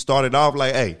think when you started off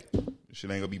like, hey, this shit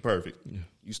ain't going to be perfect.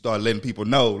 You start letting people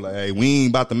know, like, hey, we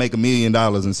ain't about to make $1 million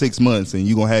in 6 months and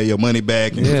you going to have your money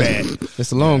back and fat.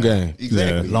 it's a long game.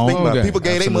 Exactly. Long Think about it. game. People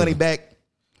gave their Absolutely. money back.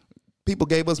 People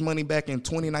gave us money back in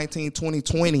 2019,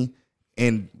 2020.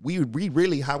 And we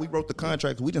really, how we wrote the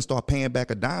contracts, we didn't start paying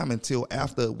back a dime until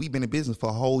after we've been in business for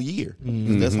a whole year.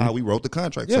 That's how we wrote the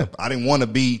contracts. Yeah. So I didn't want to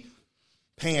be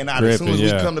paying out as soon as we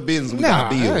come to business. We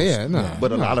got bills.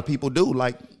 But a lot of people do,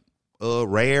 like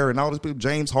Rare and all these people,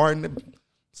 James Harden,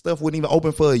 stuff wouldn't even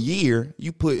open for a year.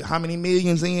 You put how many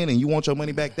millions in and you want your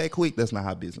money back that quick? That's not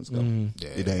how business goes.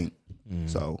 It ain't.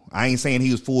 So I ain't saying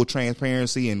he was full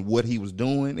transparency in what he was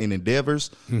doing in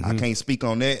endeavors. I can't speak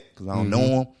on that because I don't know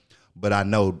him. But I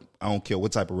know, I don't care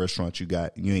what type of restaurant you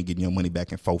got, you ain't getting your money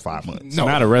back in 4-5 months. No.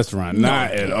 Not a restaurant.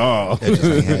 Not at all. That just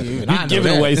ain't happening. You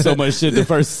giving away so much shit the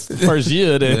first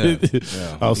year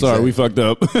that oh, sorry, we fucked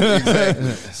up.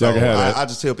 Exactly. So Y'all can have that. I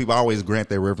just tell people I always grant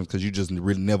that reference because you just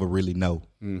really never really know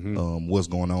what's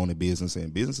going on in business,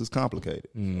 and business is complicated.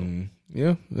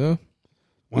 Yeah.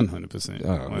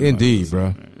 100%. Indeed,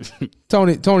 bro.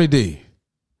 Tony D,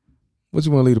 what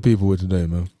you want to leave the people with today,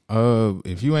 man?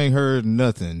 If you ain't heard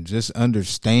nothing, just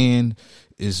understand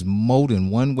it's more than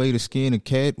one way to skin a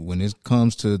cat when it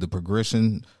comes to the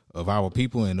progression of our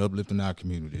people and uplifting our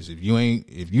communities. If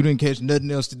you didn't catch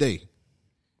nothing else today,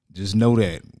 just know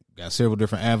that. Got several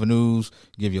different avenues.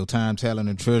 Give your time, talent,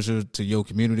 and treasure to your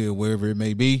community or wherever it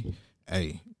may be.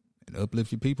 Hey, and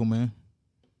uplift your people, man.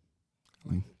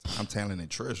 I'm talent and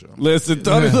treasure. Listen,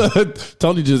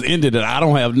 Tony just ended it. I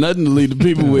don't have nothing to leave the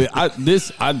people with.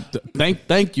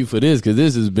 Thank you for this, because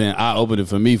this has been eye-opening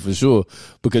for me for sure.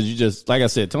 Because you just, like I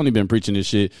said, Tony been preaching this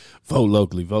shit. Vote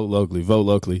locally, vote locally, vote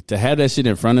locally. To have that shit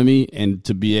in front of me and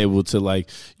to be able to, like,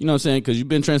 you know what I'm saying? Because you've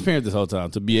been transparent this whole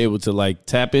time. To be able to, like,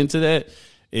 tap into that,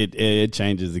 it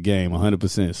changes the game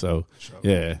 100%. So,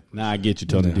 yeah. Now I get you,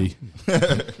 Tony D.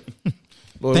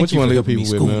 Lord, what you want to leave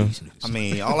people with, man? I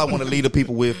mean, all I want to leave the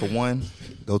people with, for one,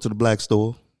 go to the Black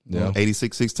Store. Yeah.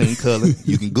 8616 Color.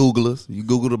 You can Google us. You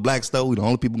Google the Black Store. We the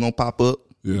only people gonna pop up.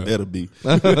 Yeah. That'll be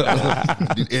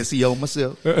SEO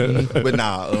myself.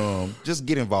 But just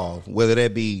get involved. Whether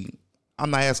that be, I'm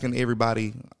not asking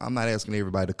everybody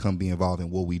to come be involved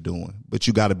in what we doing, but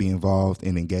you got to be involved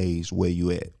and engaged where you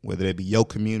at. Whether that be your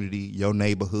community, your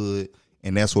neighborhood.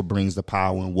 And that's what brings the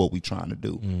power in what we trying to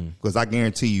do. Because I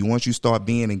guarantee you, once you start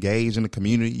being engaged in the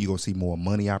community, you're going to see more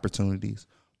money opportunities,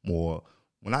 more.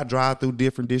 When I drive through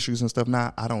different districts and stuff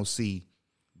now, I don't see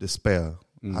despair.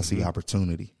 I see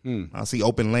opportunity. I see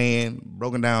open land,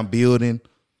 broken down building.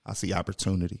 I see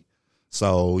opportunity.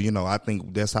 So, I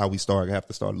think that's how we have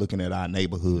to start looking at our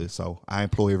neighborhood. So I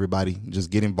implore everybody,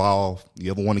 just get involved.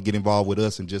 You ever want to get involved with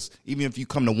us, and just, even if you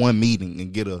come to one meeting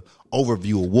and get a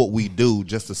overview of what we do,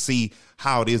 just to see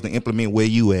how it is to implement where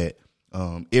you at.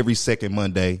 Every second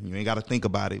Monday, you ain't got to think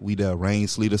about it. We do rain,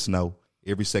 sleet, or snow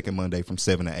every second Monday from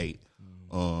 7 to 8.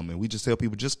 And we just tell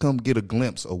people, just come get a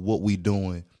glimpse of what we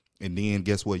doing. And then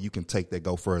guess what? You can take that,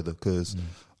 go further, because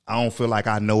I don't feel like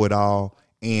I know it all.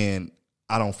 And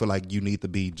I don't feel like you need to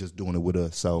be just doing it with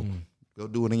us. So go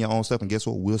do it in your own stuff, and guess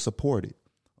what? We'll support it.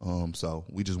 So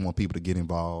we just want people to get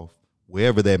involved,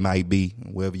 wherever that might be,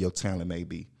 wherever your talent may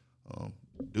be.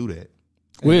 Do that.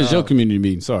 Where's your community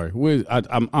meeting? Sorry, I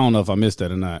don't know if I missed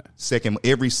that or not.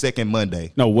 Every second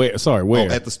Monday. No, where? Sorry,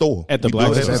 where? Oh, at the store. At the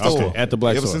Black Store. Okay, at the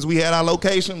Black Ever Store. since we had our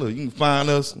location, look, you can find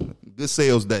us. Good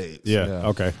sales days. Yeah.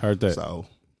 Okay, heard that. So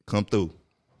come through.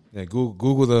 Yeah,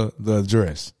 Google the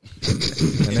address,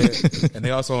 and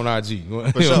they also on IG.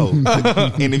 For sure.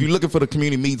 And if you're looking for the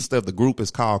community meeting stuff, the group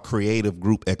is called Creative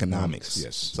Group Economics.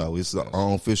 Yes. So it's an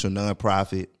unofficial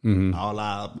nonprofit. All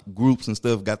our groups and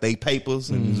stuff got their papers,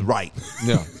 and it's right.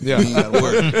 Yeah. You gotta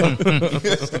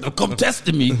work. Come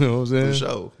testing me. You know what I'm saying? For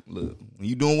sure. Look, when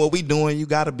you doing what we doing, you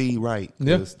got to be right.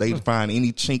 Yeah. They find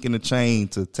any chink in the chain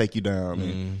to take you down,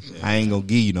 man. I ain't going to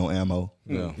give you no ammo.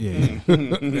 No. Yeah.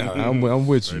 I'm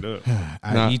with you.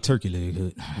 I eat turkey leg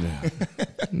hood.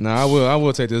 I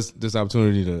will take this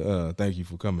opportunity to thank you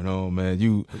for coming on, man.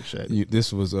 Appreciate it.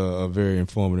 This was a very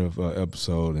informative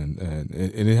episode, and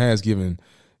it has given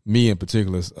me in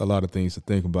particular a lot of things to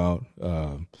think about,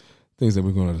 things that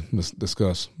we're going to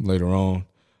discuss later on.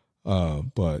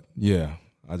 But yeah,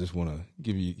 I just want to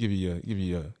give you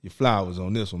your flowers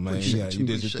on this one, man. You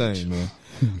did your thing,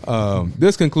 man.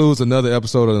 This concludes another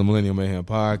episode of the Millennial Mayhem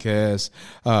Podcast.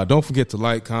 Don't forget to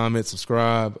like, comment,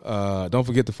 subscribe. Don't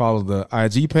forget to follow the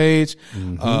IG page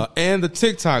and the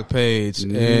TikTok page,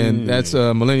 and that's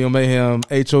Millennial Mayhem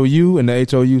HOU, and the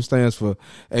HOU stands for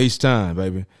H time,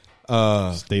 baby.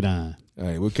 Stay down. All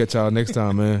right, we'll catch y'all next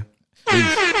time, man.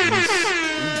 Peace.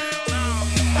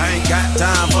 I ain't got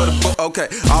time for the book. Okay,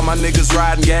 all my niggas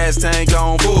riding gas tank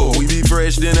on full. We be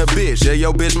fresh than a bitch. Yeah,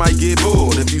 your bitch might get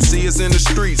bulled. If you see us in the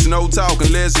streets, no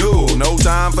talking, let's go. No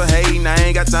time for hating. I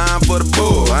ain't got time for the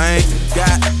bull. I ain't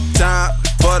got time